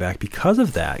back-to-back because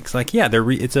of that. It's like, yeah,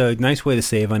 it's a nice way to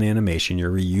save on animation.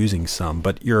 You're reusing some,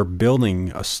 but you're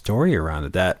building a story around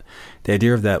it. The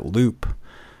idea of that loop,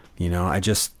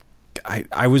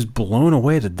 I was blown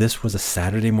away that this was a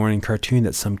Saturday morning cartoon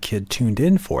that some kid tuned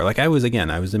in for. Like, I was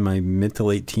in my mid to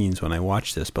late teens when I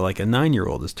watched this, but like a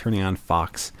 9-year-old is turning on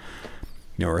Fox,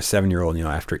 or a 7-year-old,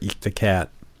 after Eek the Cat,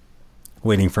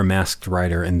 waiting for Masked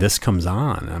Rider, and this comes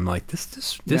on. And I'm like, this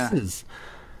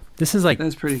is like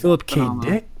Philip K.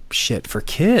 Dick shit for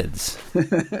kids,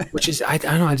 which is I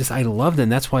don't know. I loved it,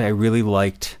 and that's why I really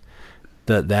liked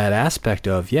that aspect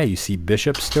of you see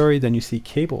Bishop's story, then you see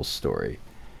Cable's story,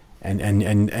 and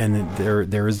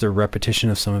there is the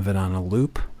repetition of some of it on a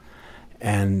loop.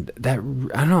 And that,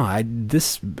 I don't know,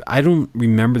 I don't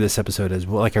remember this episode as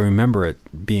well. Like, I remember it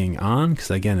being on, because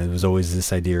again, it was always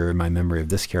this idea in my memory of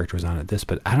this character was on at this,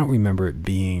 but I don't remember it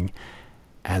being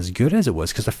as good as it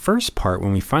was. Because the first part,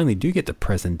 when we finally do get to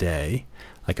present day,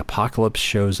 like Apocalypse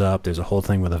shows up, there's a whole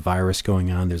thing with a virus going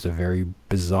on, there's a very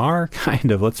bizarre kind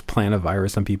of let's plant a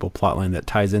virus on people plotline that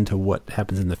ties into what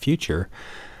happens in the future.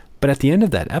 But at the end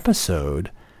of that episode,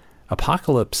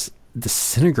 Apocalypse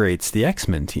disintegrates the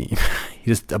X-Men team.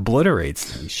 He just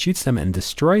obliterates them. He shoots them and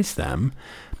destroys them.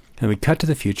 And we cut to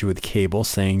the future with Cable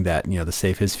saying that, to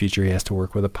save his future, he has to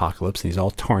work with Apocalypse, and he's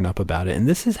all torn up about it. And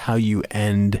this is how you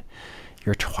end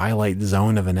your Twilight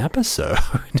Zone of an episode.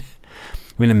 I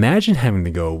mean, imagine having to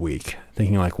go a week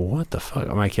thinking like, what the fuck?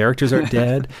 My characters are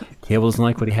dead. Cable doesn't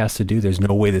like what he has to do. There's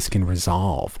no way this can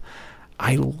resolve.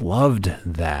 I loved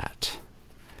that.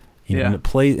 And it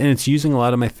plays, and it's using a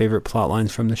lot of my favorite plot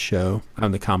lines from the show,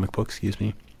 the comic book, excuse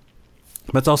me.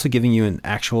 But it's also giving you an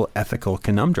actual ethical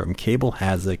conundrum. Cable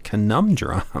has a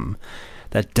conundrum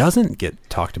that doesn't get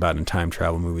talked about in time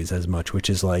travel movies as much, which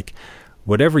is like,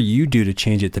 whatever you do to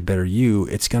change it to better you,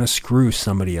 it's going to screw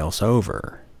somebody else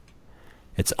over.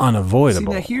 It's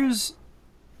unavoidable. See, now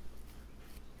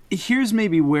here's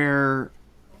maybe where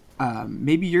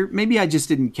maybe I just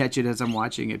didn't catch it as I'm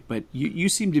watching it, but you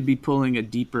seem to be pulling a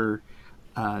deeper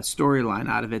storyline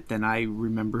out of it than I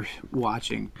remember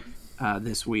watching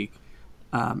this week.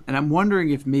 And I'm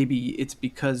wondering if maybe it's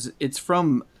because it's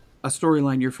from a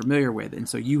storyline you're familiar with, and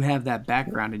so you have that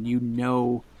background and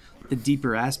the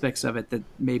deeper aspects of it that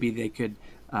maybe they could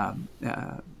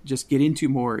just get into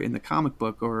more in the comic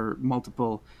book or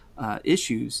multiple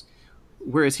issues.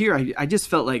 Whereas here, I just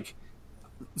felt like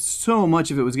so much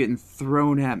of it was getting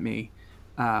thrown at me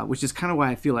which is kind of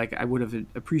why I feel like I would have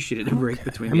appreciated a break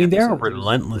between. I mean, there are episodes.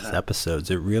 relentless episodes.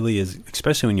 It really is,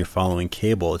 especially when you're following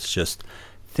cable. It's just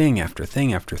thing after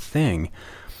thing after thing.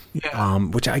 Yeah.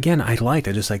 Which again I liked.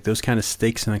 I just like those kind of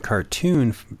stakes in a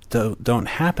cartoon don't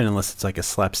happen unless it's like a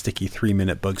slapsticky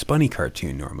 3-minute Bugs Bunny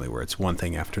cartoon normally, where it's one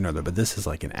thing after another. But this is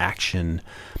like an action,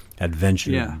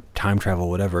 adventure, time travel,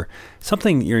 whatever.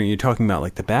 Something you're talking about,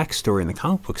 like the backstory and the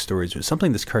comic book stories, was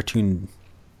something this cartoon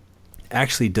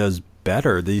actually does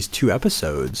better. These 2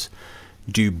 episodes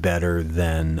do better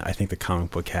than I think the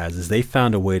comic book has. Is they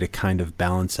found a way to kind of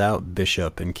balance out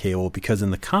Bishop and Cable, because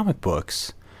in the comic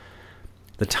books,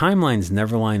 the timelines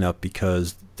never line up,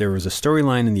 because there was a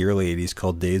storyline in the early 80s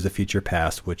called Days of Future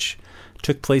Past, which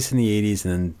took place in the 80s,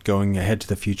 and then going ahead to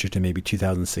the future to maybe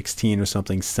 2016 or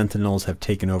something, Sentinels have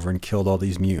taken over and killed all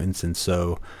these mutants, and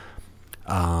so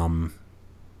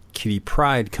Kitty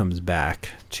Pryde comes back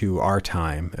to our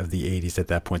time of the 80s at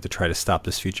that point to try to stop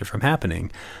this future from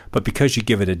happening. But because you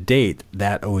give it a date,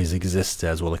 that always exists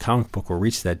as well. The comic book will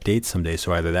reach that date someday,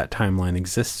 so either that timeline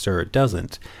exists or it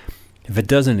doesn't. If it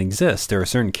doesn't exist, there are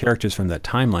certain characters from that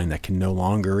timeline that can no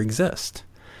longer exist.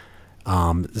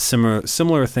 The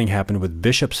similar thing happened with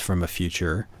Bishop's from a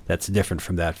future that's different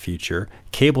from that future.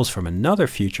 Cable's from another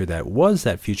future that was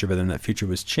that future, but then that future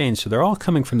was changed. So they're all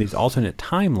coming from these alternate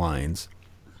timelines.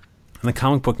 And the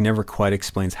comic book never quite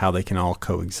explains how they can all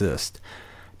coexist.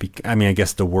 I mean, I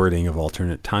guess the wording of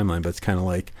alternate timeline, but it's kind of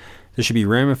like there should be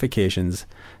ramifications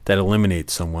that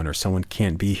eliminate someone, or someone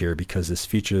can't be here because this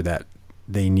future that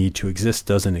they need to exist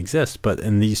doesn't exist. But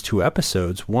in these 2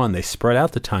 episodes, 1, they spread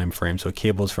out the time frame, so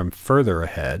Cable's from further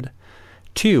ahead.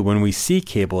 2, when we see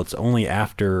Cable, it's only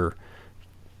after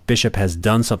Bishop has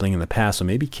done something in the past, so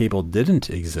maybe Cable didn't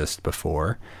exist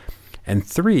before. And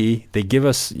 3, they give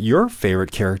us your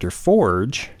favorite character,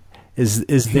 Forge, is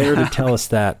there to tell us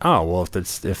that, oh, well, if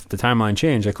the timeline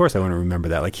changed, of course I want to remember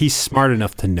that. Like, he's smart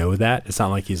enough to know that. It's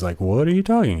not like he's like, what are you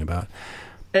talking about?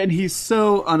 And he's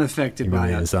so unaffected by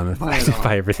it. He is unaffected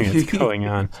by everything that's going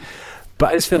on. But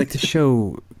I just feel like the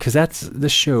show, because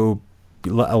this show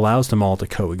allows them all to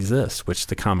coexist, which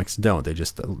the comics don't.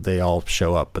 They all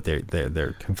show up, but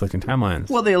they're conflicting timelines.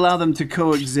 Well, they allow them to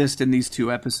coexist in these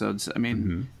 2 episodes. I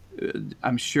mean,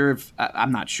 I'm sure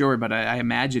I'm not sure, but I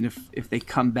imagine if they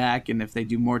come back and if they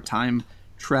do more time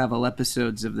travel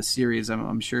episodes of the series,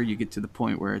 I'm sure you get to the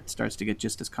point where it starts to get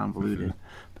just as convoluted.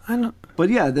 But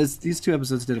yeah, these 2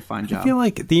 episodes did a fine job. I feel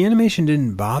like the animation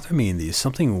didn't bother me in these.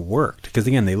 Something worked. Because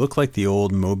again, they look like the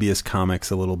old Mobius comics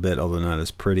a little bit, although not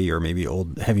as pretty, or maybe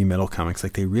old heavy metal comics.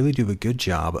 Like, they really do a good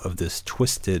job of this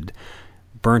twisted,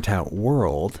 burnt out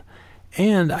world.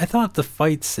 And I thought the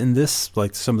fights in this,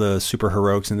 like some of the super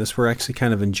heroics in this, were actually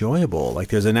kind of enjoyable. Like,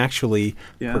 there's an actually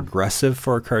progressive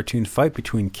for a cartoon fight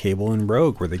between Cable and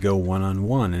Rogue, where they go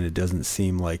one-on-one, and it doesn't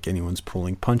seem like anyone's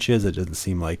pulling punches. It doesn't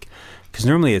seem like... Because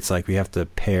normally it's like we have to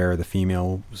pair the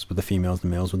females with the females, the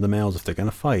males with the males if they're going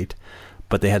to fight.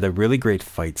 But they had a really great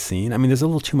fight scene. I mean, there's a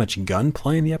little too much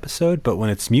gunplay in the episode, but when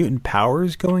it's mutant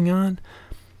powers going on,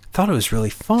 I thought it was really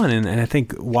fun. And I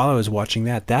think while I was watching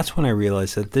that, that's when I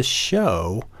realized that this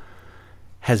show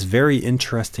has very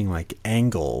interesting, like,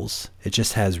 angles. It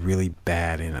just has really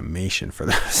bad animation for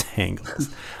those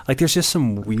angles. Like, there's just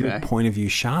some weird point of view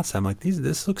shots. I'm like,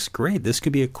 this looks great. This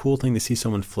could be a cool thing to see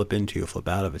someone flip into, flip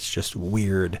out of. It's just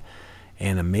weird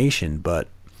animation. But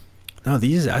no,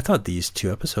 I thought these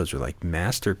 2 episodes were like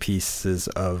masterpieces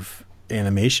of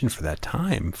animation for that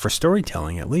time, for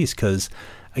storytelling at least. Because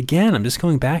again, I'm just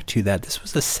going back to that. This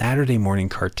was the Saturday morning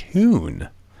cartoon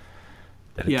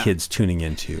that a kid's tuning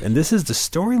into, and this is the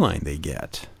storyline they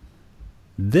get.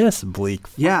 This bleak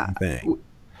thing.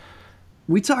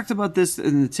 We talked about this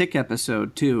in the Tick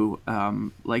episode too.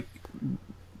 Like,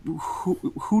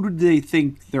 who did they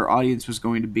think their audience was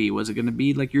going to be? Was it going to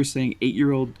be, like you're saying,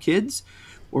 8-year-old kids,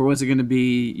 or was it going to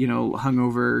be,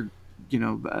 hungover,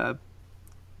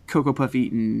 Cocoa Puff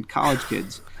eating college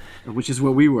kids? Which is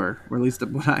what we were, or at least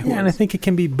what I was. Yeah, and I think it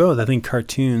can be both. I think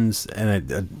cartoons, and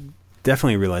I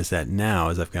definitely realize that now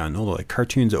as I've gotten older, like,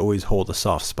 cartoons always hold a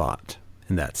soft spot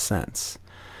in that sense.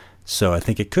 So I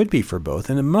think it could be for both,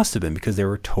 and it must have been, because there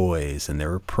were toys and there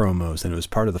were promos, and it was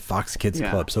part of the Fox Kids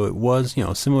Club. So it was,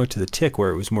 similar to the Tick, where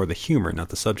it was more the humor, not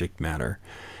the subject matter.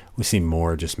 We seem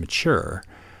more just mature,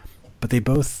 but they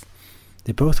both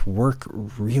work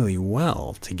really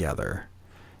well together.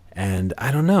 And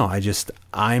I don't know,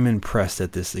 I'm impressed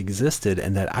that this existed,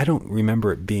 and that I don't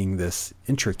remember it being this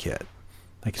intricate.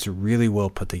 Like, it's really well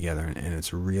put together, and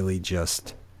it's really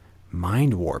just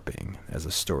mind warping as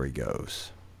the story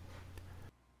goes.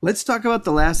 Let's talk about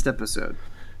the last episode.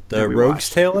 The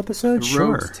Rogue's Tale episode? The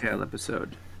Rogue's Tale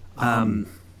episode.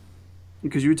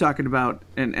 because you were talking about,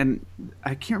 and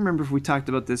I can't remember if we talked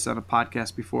about this on a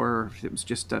podcast before or if it was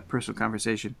just a personal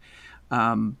conversation.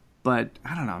 But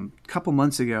I don't know, a couple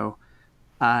months ago,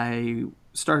 I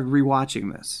started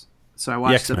rewatching this. So I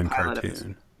watched the pilot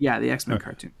episode. Yeah, the X-Men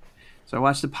cartoon. So I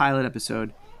watched the pilot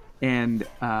episode, and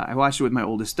I watched it with my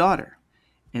oldest daughter,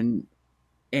 and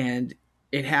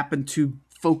it happened to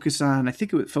focus on, I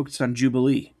think it focused on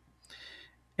Jubilee,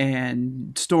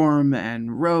 and Storm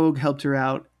and Rogue helped her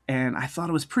out, and I thought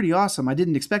it was pretty awesome. I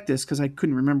didn't expect this because I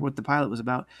couldn't remember what the pilot was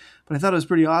about, but I thought it was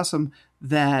pretty awesome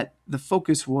that the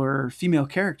focus were female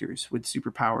characters with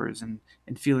superpowers and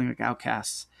feeling like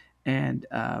outcasts. And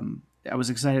I was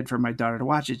excited for my daughter to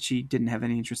watch it. She didn't have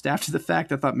any interest after the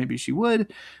fact. I thought maybe she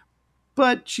would,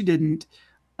 but she didn't.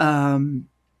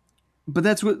 But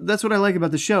that's what I like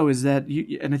about the show is that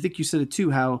and I think you said it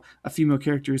too, how a female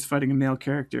character is fighting a male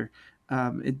character.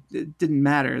 It didn't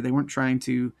matter. They weren't trying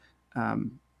to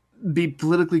be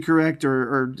politically correct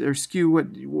or skew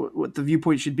what the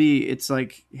viewpoint should be. It's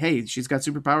like, hey, she's got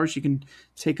superpowers. She can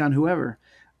take on whoever.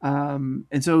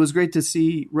 And so it was great to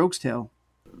see Rogue's Tale.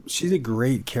 She's a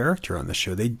great character on the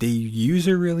show. They use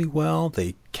her really well.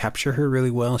 They capture her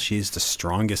really well. She's the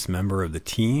strongest member of the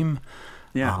team.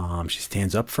 Yeah. She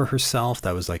stands up for herself.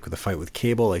 That was like with the fight with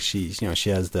Cable. Like she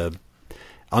has the,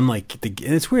 unlike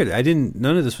and it's weird.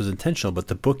 None of this was intentional, but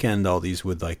the bookend all these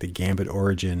with like the Gambit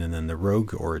origin and then the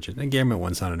Rogue origin. The Gambit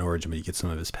one's not an origin, but you get some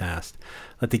of his past.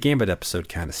 Like the Gambit episode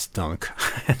kind of stunk.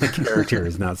 The character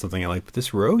is not something I like. But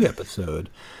this Rogue episode,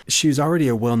 she was already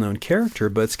a well-known character,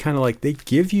 but it's kind of like they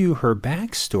give you her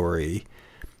backstory,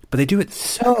 but they do it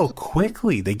so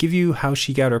quickly. They give you how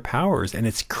she got her powers, and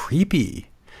it's creepy.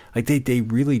 Like they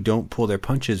really don't pull their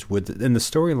punches in the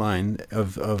storyline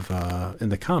of in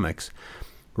the comics.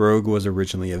 Rogue was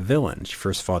originally a villain. She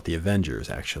first fought the Avengers,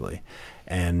 actually,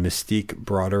 and Mystique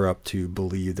brought her up to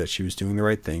believe that she was doing the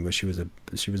right thing, but she was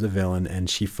a villain, and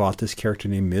she fought this character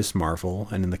named Ms. Marvel.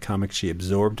 And in the comics, she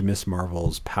absorbed Ms.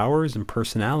 Marvel's powers and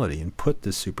personality and put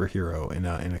this superhero in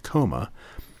a coma,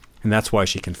 and that's why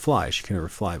she can fly. She can never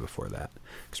fly before that,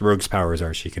 because Rogue's powers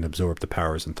are she can absorb the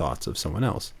powers and thoughts of someone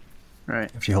else.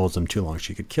 Right. If she holds them too long,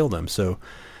 she could kill them. So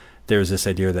there's this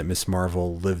idea that Miss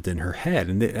Marvel lived in her head.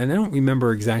 And I don't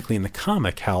remember exactly in the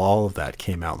comic how all of that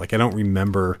came out. Like, I don't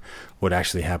remember what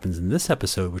actually happens in this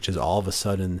episode, which is all of a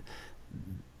sudden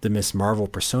the Miss Marvel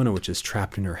persona, which is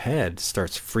trapped in her head,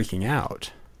 starts freaking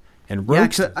out. And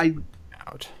Rogue's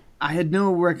out. I had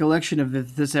no recollection of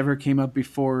if this ever came up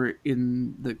before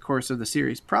in the course of the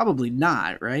series. Probably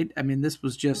not, right? I mean, this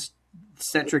was just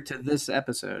centric to this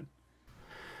episode.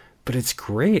 But it's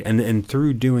great. And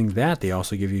through doing that, they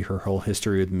also give you her whole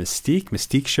history with Mystique.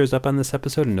 Mystique shows up on this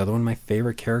episode, another one of my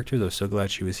favorite characters. I was so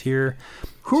glad she was here.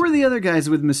 Who were the other guys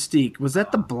with Mystique? Was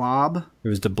that the Blob? It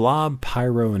was the Blob,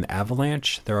 Pyro, and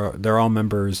Avalanche. They're all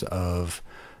members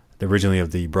originally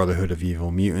of the Brotherhood of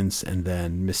Evil Mutants, and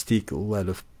then Mystique led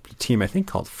a team, I think,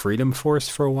 called Freedom Force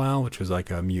for a while, which was like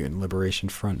a mutant liberation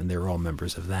front, and they were all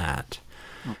members of that.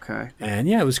 Okay. And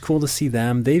yeah, it was cool to see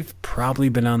them. They've probably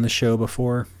been on the show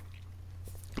before.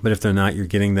 But if they're not, you're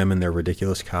getting them in their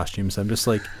ridiculous costumes. I'm just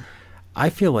like, I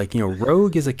feel like,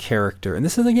 Rogue is a character. And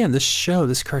this is, again,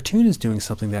 this cartoon is doing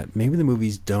something that maybe the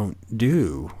movies don't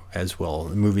do as well.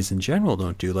 The movies in general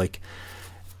don't do. Like,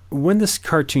 when this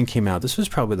cartoon came out, this was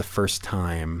probably the first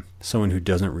time someone who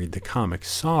doesn't read the comics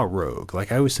saw Rogue.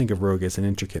 Like, I always think of Rogue as an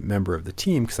intricate member of the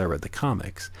team because I read the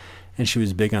comics. And she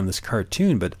was big on this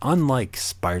cartoon. But unlike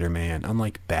Spider-Man,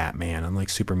 unlike Batman, unlike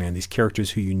Superman, these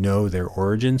characters who their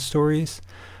origin stories,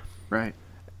 right?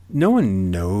 No one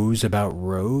knows about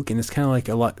Rogue, and it's kind of like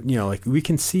a lot. Like we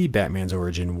can see Batman's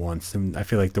origin once, and I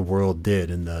feel like the world did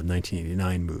in the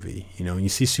 1989 movie. And you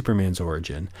see Superman's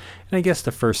origin, and I guess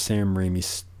the first Sam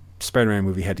Raimi Spider-Man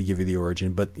movie had to give you the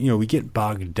origin, but we get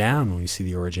bogged down when we see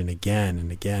the origin again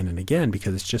and again and again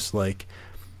because it's just like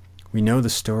we know the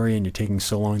story, and you're taking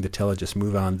so long to tell it. Just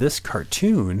move on. This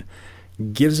cartoon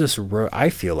gives us, I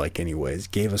feel like, anyways,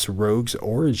 gave us Rogue's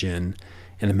origin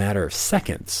in a matter of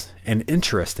seconds, and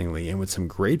interestingly, and with some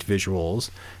great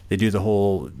visuals. They do the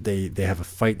whole, they have a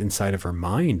fight inside of her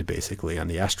mind, basically, on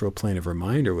the astral plane of her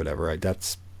mind or whatever.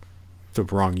 That's the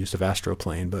wrong use of astral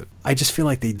plane, but I just feel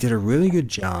like they did a really good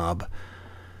job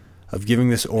of giving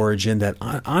this origin that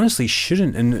honestly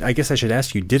shouldn't, and I guess I should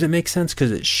ask you, did it make sense?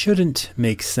 Because it shouldn't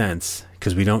make sense,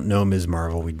 because we don't know Ms.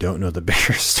 Marvel, we don't know the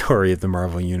bigger story of the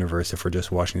Marvel Universe if we're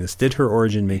just watching this. Did her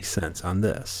origin make sense on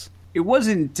this? It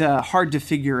wasn't hard to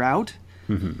figure out,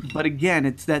 but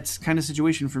again, that's kind of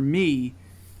situation for me,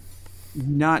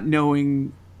 not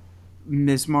knowing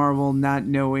Ms. Marvel, not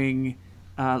knowing,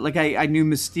 I knew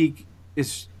Mystique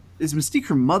is is Mystique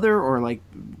her mother, or like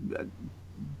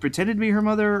pretended to be her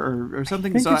mother, or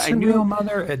something? I think So it's I her knew real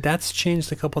mother. That's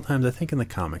changed a couple times. I think in the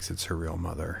comics it's her real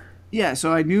mother. Yeah,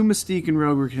 so I knew Mystique and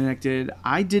Rogue were connected.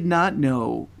 I did not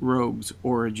know Rogue's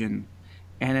origin.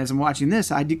 And as I'm watching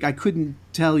this, I couldn't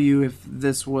tell you if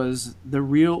this was the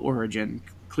real origin.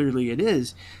 Clearly it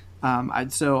is.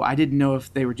 So I didn't know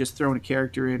if they were just throwing a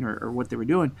character in or what they were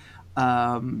doing.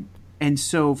 And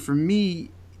so for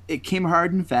me, it came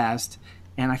hard and fast,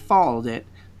 and I followed it,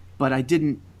 but I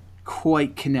didn't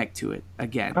quite connect to it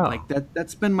again. Oh. Like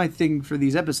that's been my thing for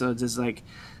these episodes is like...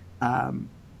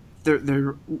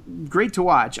 They're great to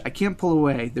watch. I can't pull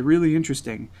away. They're really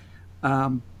interesting,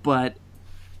 but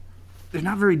they're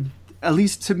not very. At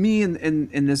least to me,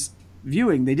 in this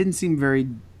viewing, they didn't seem very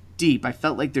deep. I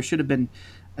felt like there should have been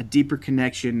a deeper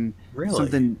connection. Really?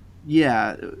 Something,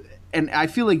 yeah. And I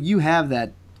feel like you have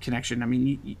that connection. I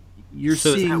mean, you're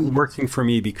so seeing. Is that working for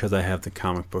me because I have the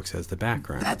comic books as the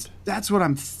background? That's what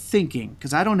I'm thinking,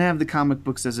 because I don't have the comic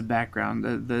books as a background.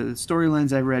 The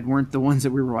storylines I read weren't the ones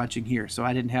that we were watching here, so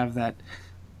I didn't have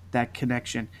that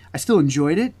connection. I still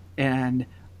enjoyed it, and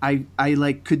I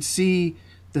like could see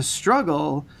the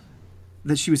struggle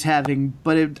that she was having,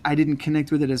 but I didn't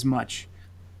connect with it as much.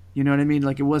 You know what I mean?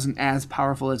 Like, it wasn't as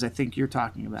powerful as I think you're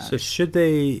talking about. So should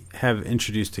they have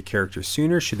introduced a character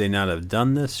sooner? Should they not have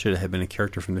done this? Should it have been a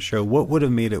character from the show? What would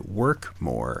have made it work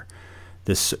more?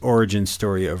 This origin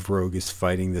story of Rogue is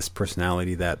fighting this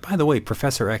personality that, by the way,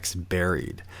 Professor X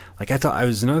buried. Like, I thought, I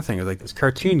was another thing. I was like, this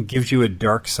cartoon gives you a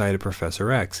dark side of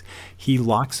Professor X. He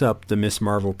locks up the Miss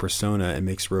Marvel persona and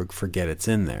makes Rogue forget it's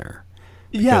in there.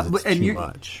 Yeah, it's and too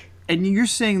much. And you're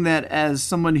saying that as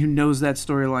someone who knows that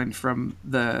storyline from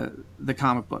the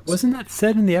comic books. Wasn't that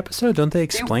said in the episode? Don't they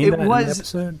explain that in the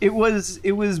episode? It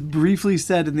was briefly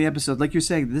said in the episode. Like you're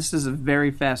saying, this is a very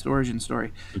fast origin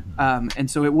story. And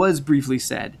so it was briefly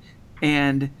said.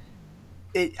 And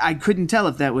I couldn't tell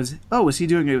if that was, was he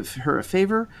doing her a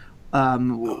favor?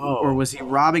 Or was he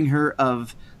robbing her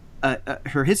of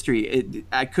her history?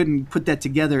 I couldn't put that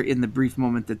together in the brief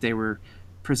moment that they were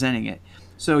presenting it.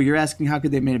 So you're asking how could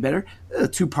they have made it better? A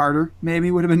two-parter maybe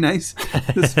would have been nice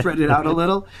to spread it out a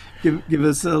little, give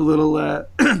us a little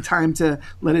time to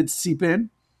let it seep in.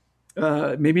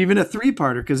 Maybe even a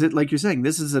three-parter, because like you're saying,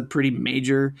 this is a pretty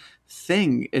major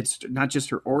thing. It's not just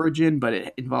her origin, but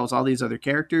it involves all these other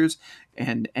characters,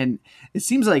 and it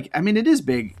seems like, I mean, it is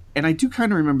big. And I do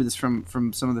kind of remember this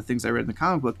from some of the things I read in the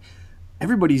comic book.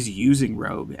 Everybody's using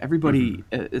Rogue. Everybody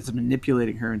is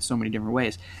manipulating her in so many different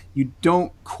ways. You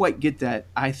don't quite get that,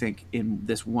 I think, in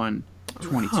this one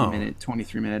 22-minute,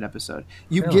 23-minute episode.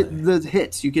 You get the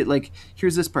hits. You get, like,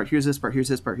 here's this part, here's this part, here's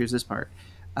this part, here's this part.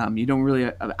 You don't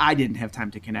really... I didn't have time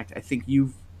to connect. I think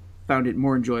you found it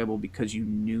more enjoyable because you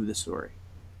knew the story.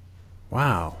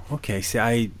 Wow. Okay.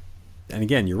 See, and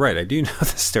again, you're right. I do know the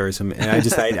stories, and I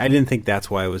didn't think that's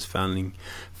why I was finding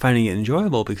it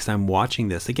enjoyable, because I'm watching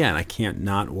this again. I can't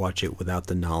not watch it without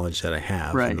the knowledge that I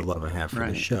have and the love I have for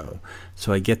the show.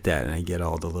 So I get that, and I get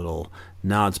all the little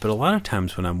nods. But a lot of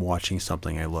times when I'm watching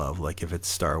something I love, like if it's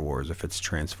Star Wars, if it's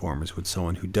Transformers, with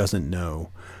someone who doesn't know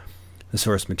the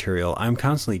source material, I'm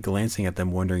constantly glancing at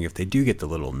them, wondering if they do get the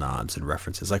little nods and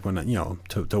references. Like when,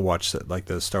 to watch like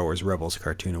the Star Wars Rebels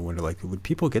cartoon and wonder, like, would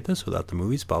people get this without the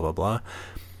movies, blah, blah, blah.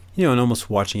 And almost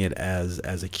watching it as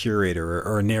a curator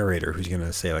or a narrator who's going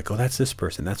to say, like, oh, that's this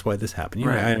person, that's why this happened.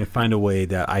 I find a way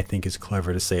that I think is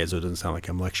clever to say it so it doesn't sound like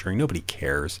I'm lecturing. Nobody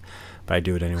cares, but I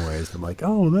do it anyways. I'm like,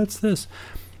 oh, that's this.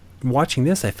 Watching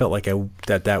this, I felt like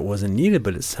that wasn't needed,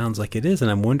 but it sounds like it is,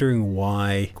 and I'm wondering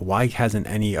why hasn't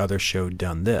any other show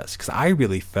done this? Because I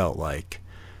really felt like,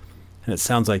 and it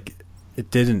sounds like it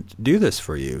didn't do this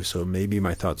for you, so maybe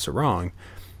my thoughts are wrong,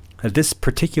 that this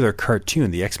particular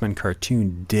cartoon, the X-Men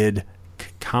cartoon, did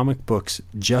comic books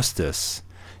justice,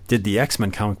 did the X-Men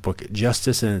comic book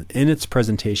justice in its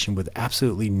presentation with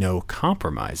absolutely no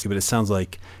compromise. But it sounds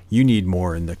like you need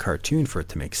more in the cartoon for it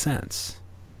to make sense.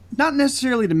 Not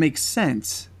necessarily to make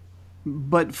sense,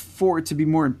 but for it to be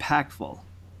more impactful.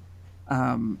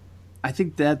 I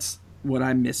think that's what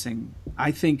I'm missing.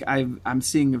 I think I'm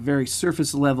seeing a very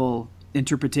surface level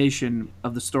interpretation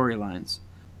of the storylines.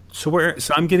 So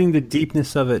I'm getting the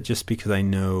deepness of it just because I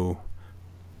know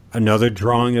another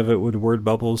drawing of it with word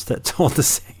bubbles that told the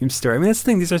same story. I mean, that's the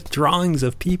thing. These are drawings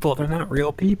of people. They're not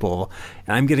real people.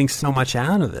 And I'm getting so much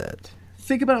out of it.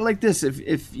 Think about it like this: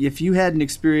 if you had an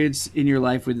experience in your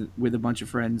life with a bunch of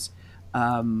friends,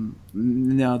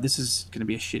 no, this is going to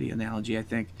be a shitty analogy, I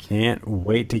think. Can't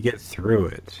wait to get through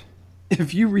it.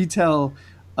 If you retell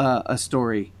a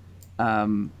story,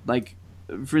 like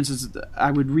for instance,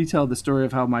 I would retell the story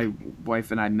of how my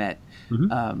wife and I met.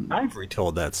 I've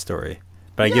retold that story,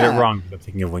 but I get it wrong because I'm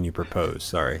thinking of when you proposed.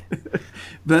 Sorry. But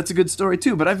that's a good story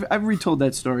too. But I've retold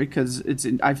that story because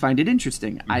I find it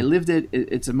interesting. I lived it.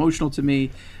 It's emotional to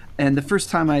me, and the first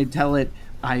time I tell it,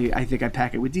 I think I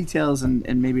pack it with details,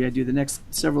 and maybe I do the next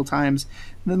several times.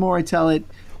 And the more I tell it,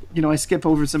 I skip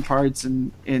over some parts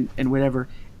and whatever.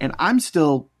 And I'm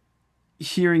still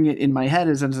hearing it in my head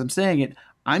as I'm saying it.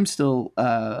 I'm still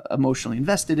emotionally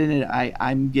invested in it.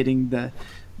 I'm getting the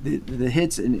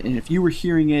hits, and if you were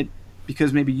hearing it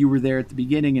because maybe you were there at the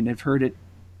beginning and have heard it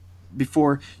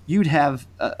before, you'd have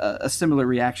a similar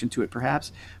reaction to it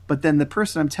perhaps. But then the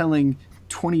person I'm telling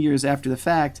 20 years after the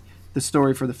fact the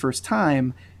story for the first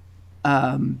time,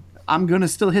 I'm going to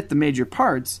still hit the major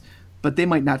parts, but they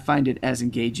might not find it as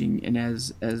engaging and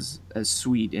as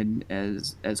sweet and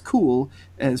as cool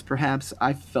as perhaps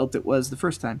I felt it was the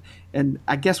first time. And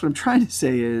I guess what I'm trying to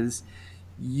say is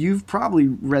you've probably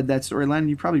read that storyline and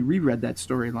you probably reread that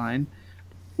storyline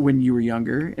when you were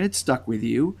younger and it stuck with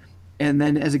you. And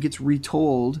then as it gets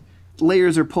retold,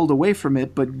 layers are pulled away from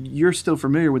it, but you're still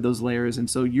familiar with those layers. And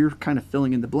so you're kind of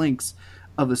filling in the blanks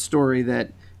of a story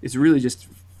that is really just,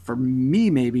 for me,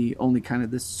 maybe only kind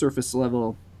of this surface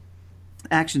level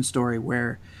action story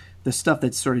where the stuff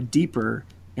that's sort of deeper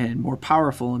and more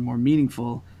powerful and more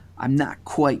meaningful, I'm not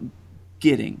quite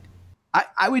getting.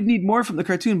 I would need more from the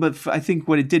cartoon, but I think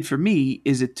what it did for me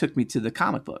is it took me to the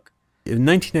comic book. In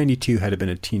 1992, had it been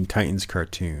a Teen Titans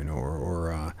cartoon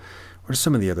or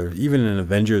some of the other, even an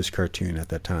Avengers cartoon at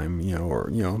that time,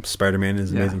 or Spider-Man and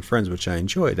His Amazing Friends, which I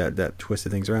enjoyed, that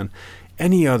twisted things around.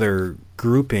 Any other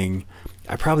grouping,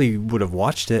 I probably would have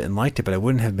watched it and liked it, but I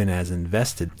wouldn't have been as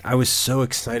invested. I was so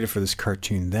excited for this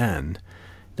cartoon then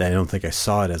that I don't think I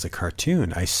saw it as a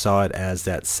cartoon. I saw it as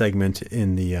that segment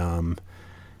in the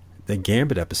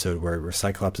Gambit episode where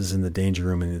Cyclops is in the danger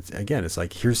room, and it's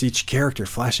like, here's each character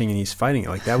flashing and he's fighting.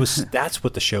 Like that's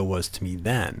what the show was to me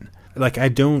then. Like, I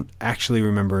don't actually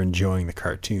remember enjoying the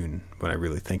cartoon when I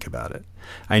really think about it.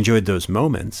 I enjoyed those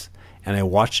moments, and I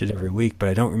watched it every week, but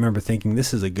I don't remember thinking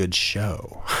this is a good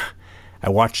show. I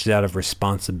watched it out of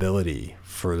responsibility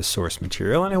for the source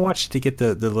material, and I watched it to get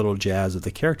the little jazz of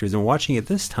the characters. And watching it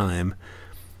this time,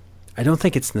 I don't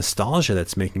think it's nostalgia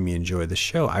that's making me enjoy the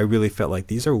show. I really felt like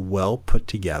these are well put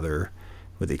together,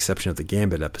 with the exception of the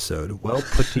Gambit episode, well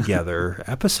put together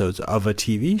episodes of a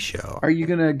TV show. Are you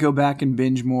going to go back and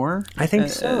binge more? I think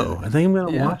so. I think I'm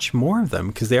going to watch more of them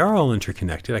because they are all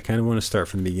interconnected. I kind of want to start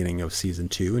from the beginning of season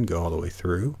 2 and go all the way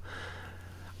through.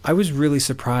 I was really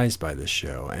surprised by this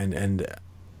show. And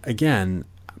again,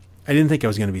 I didn't think I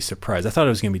was going to be surprised. I thought I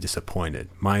was going to be disappointed.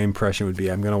 My impression would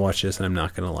be I'm going to watch this and I'm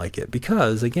not going to like it.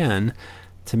 Because, again,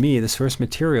 to me, the source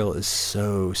material is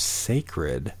so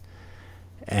sacred.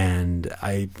 And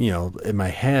in my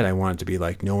head, I want it to be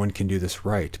like, no one can do this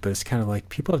right. But it's kind of like,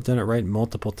 people have done it right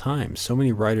multiple times. So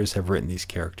many writers have written these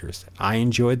characters. I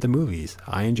enjoyed the movies.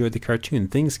 I enjoyed the cartoon.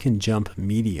 Things can jump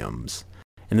mediums.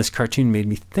 And this cartoon made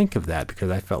me think of that because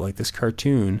I felt like this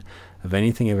cartoon, of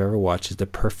anything I've ever watched, is the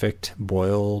perfect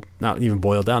not even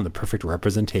boiled down, the perfect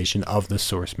representation of the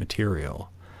source material.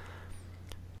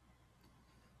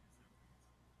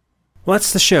 Well,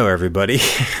 that's the show, everybody.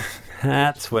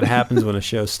 That's what happens when a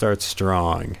show starts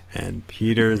strong and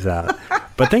peters out.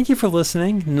 But thank you for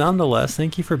listening. Nonetheless,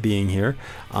 thank you for being here.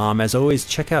 As always,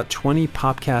 check out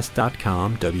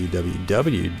 20popcast.com,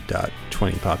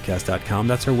 www.20popcast.com.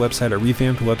 That's our website, our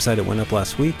revamped website. It went up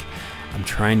last week. I'm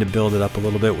trying to build it up a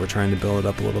little bit. We're trying to build it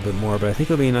up a little bit more, but I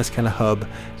think it'll be a nice kind of hub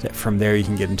that from there you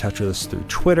can get in touch with us through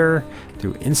Twitter,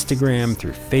 through Instagram,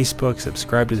 through Facebook,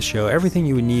 subscribe to the show, everything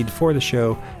you would need for the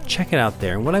show. Check it out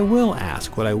there. And what I will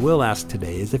ask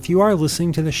today is if you are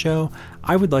listening to the show,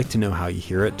 I would like to know how you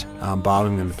hear it. Bob,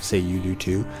 I'm going to say you do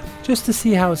too, just to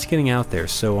see how it's getting out there.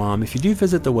 So if you do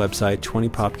visit the website,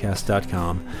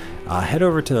 20popcast.com, head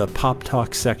over to the Pop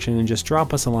Talk section and just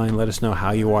drop us a line. Let us know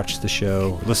how you watch the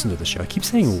show, listen to the show. I keep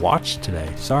saying watch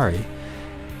today. Sorry.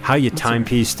 How you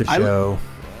timepiece the show,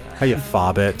 how you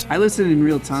fob it. I listen in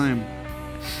real time.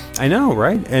 I know,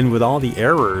 right? And with all of the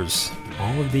errors.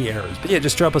 But yeah,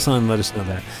 just drop us on and let us know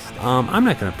that. I'm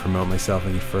not going to promote myself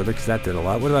any further because that did a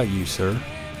lot. What about you, sir?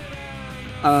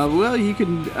 Well, you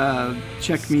can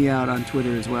check me out on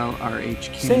Twitter as well, RH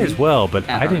Canning. Say as well, but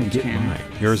I didn't get mine.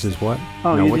 Yours is what?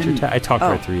 Oh, no, you what's didn't? your I talked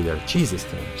right through you there. Jesus,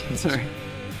 Tim. Sorry.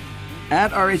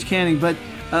 At RH Canning, but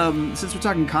since we're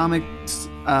talking comics,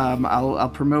 I'll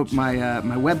promote my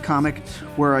my webcomic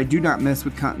where I do not mess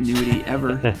with continuity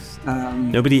ever.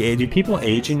 Do people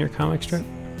age in your comic strip?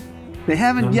 They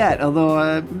haven't yet,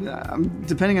 although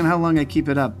depending on how long I keep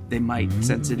it up, they might,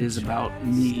 since it is about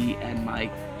me and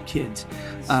my kids.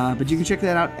 But you can check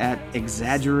that out at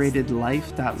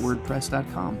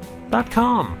exaggeratedlife.wordpress.com.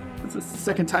 .com. It's the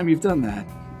second time you've done that.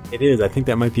 It is. I think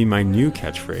that might be my new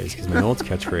catchphrase, because my old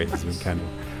catchphrase has been kind of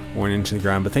worn into the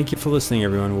ground. But thank you for listening,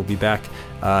 everyone. We'll be back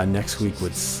next week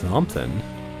with something.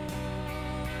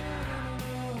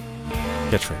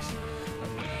 Catchphrase.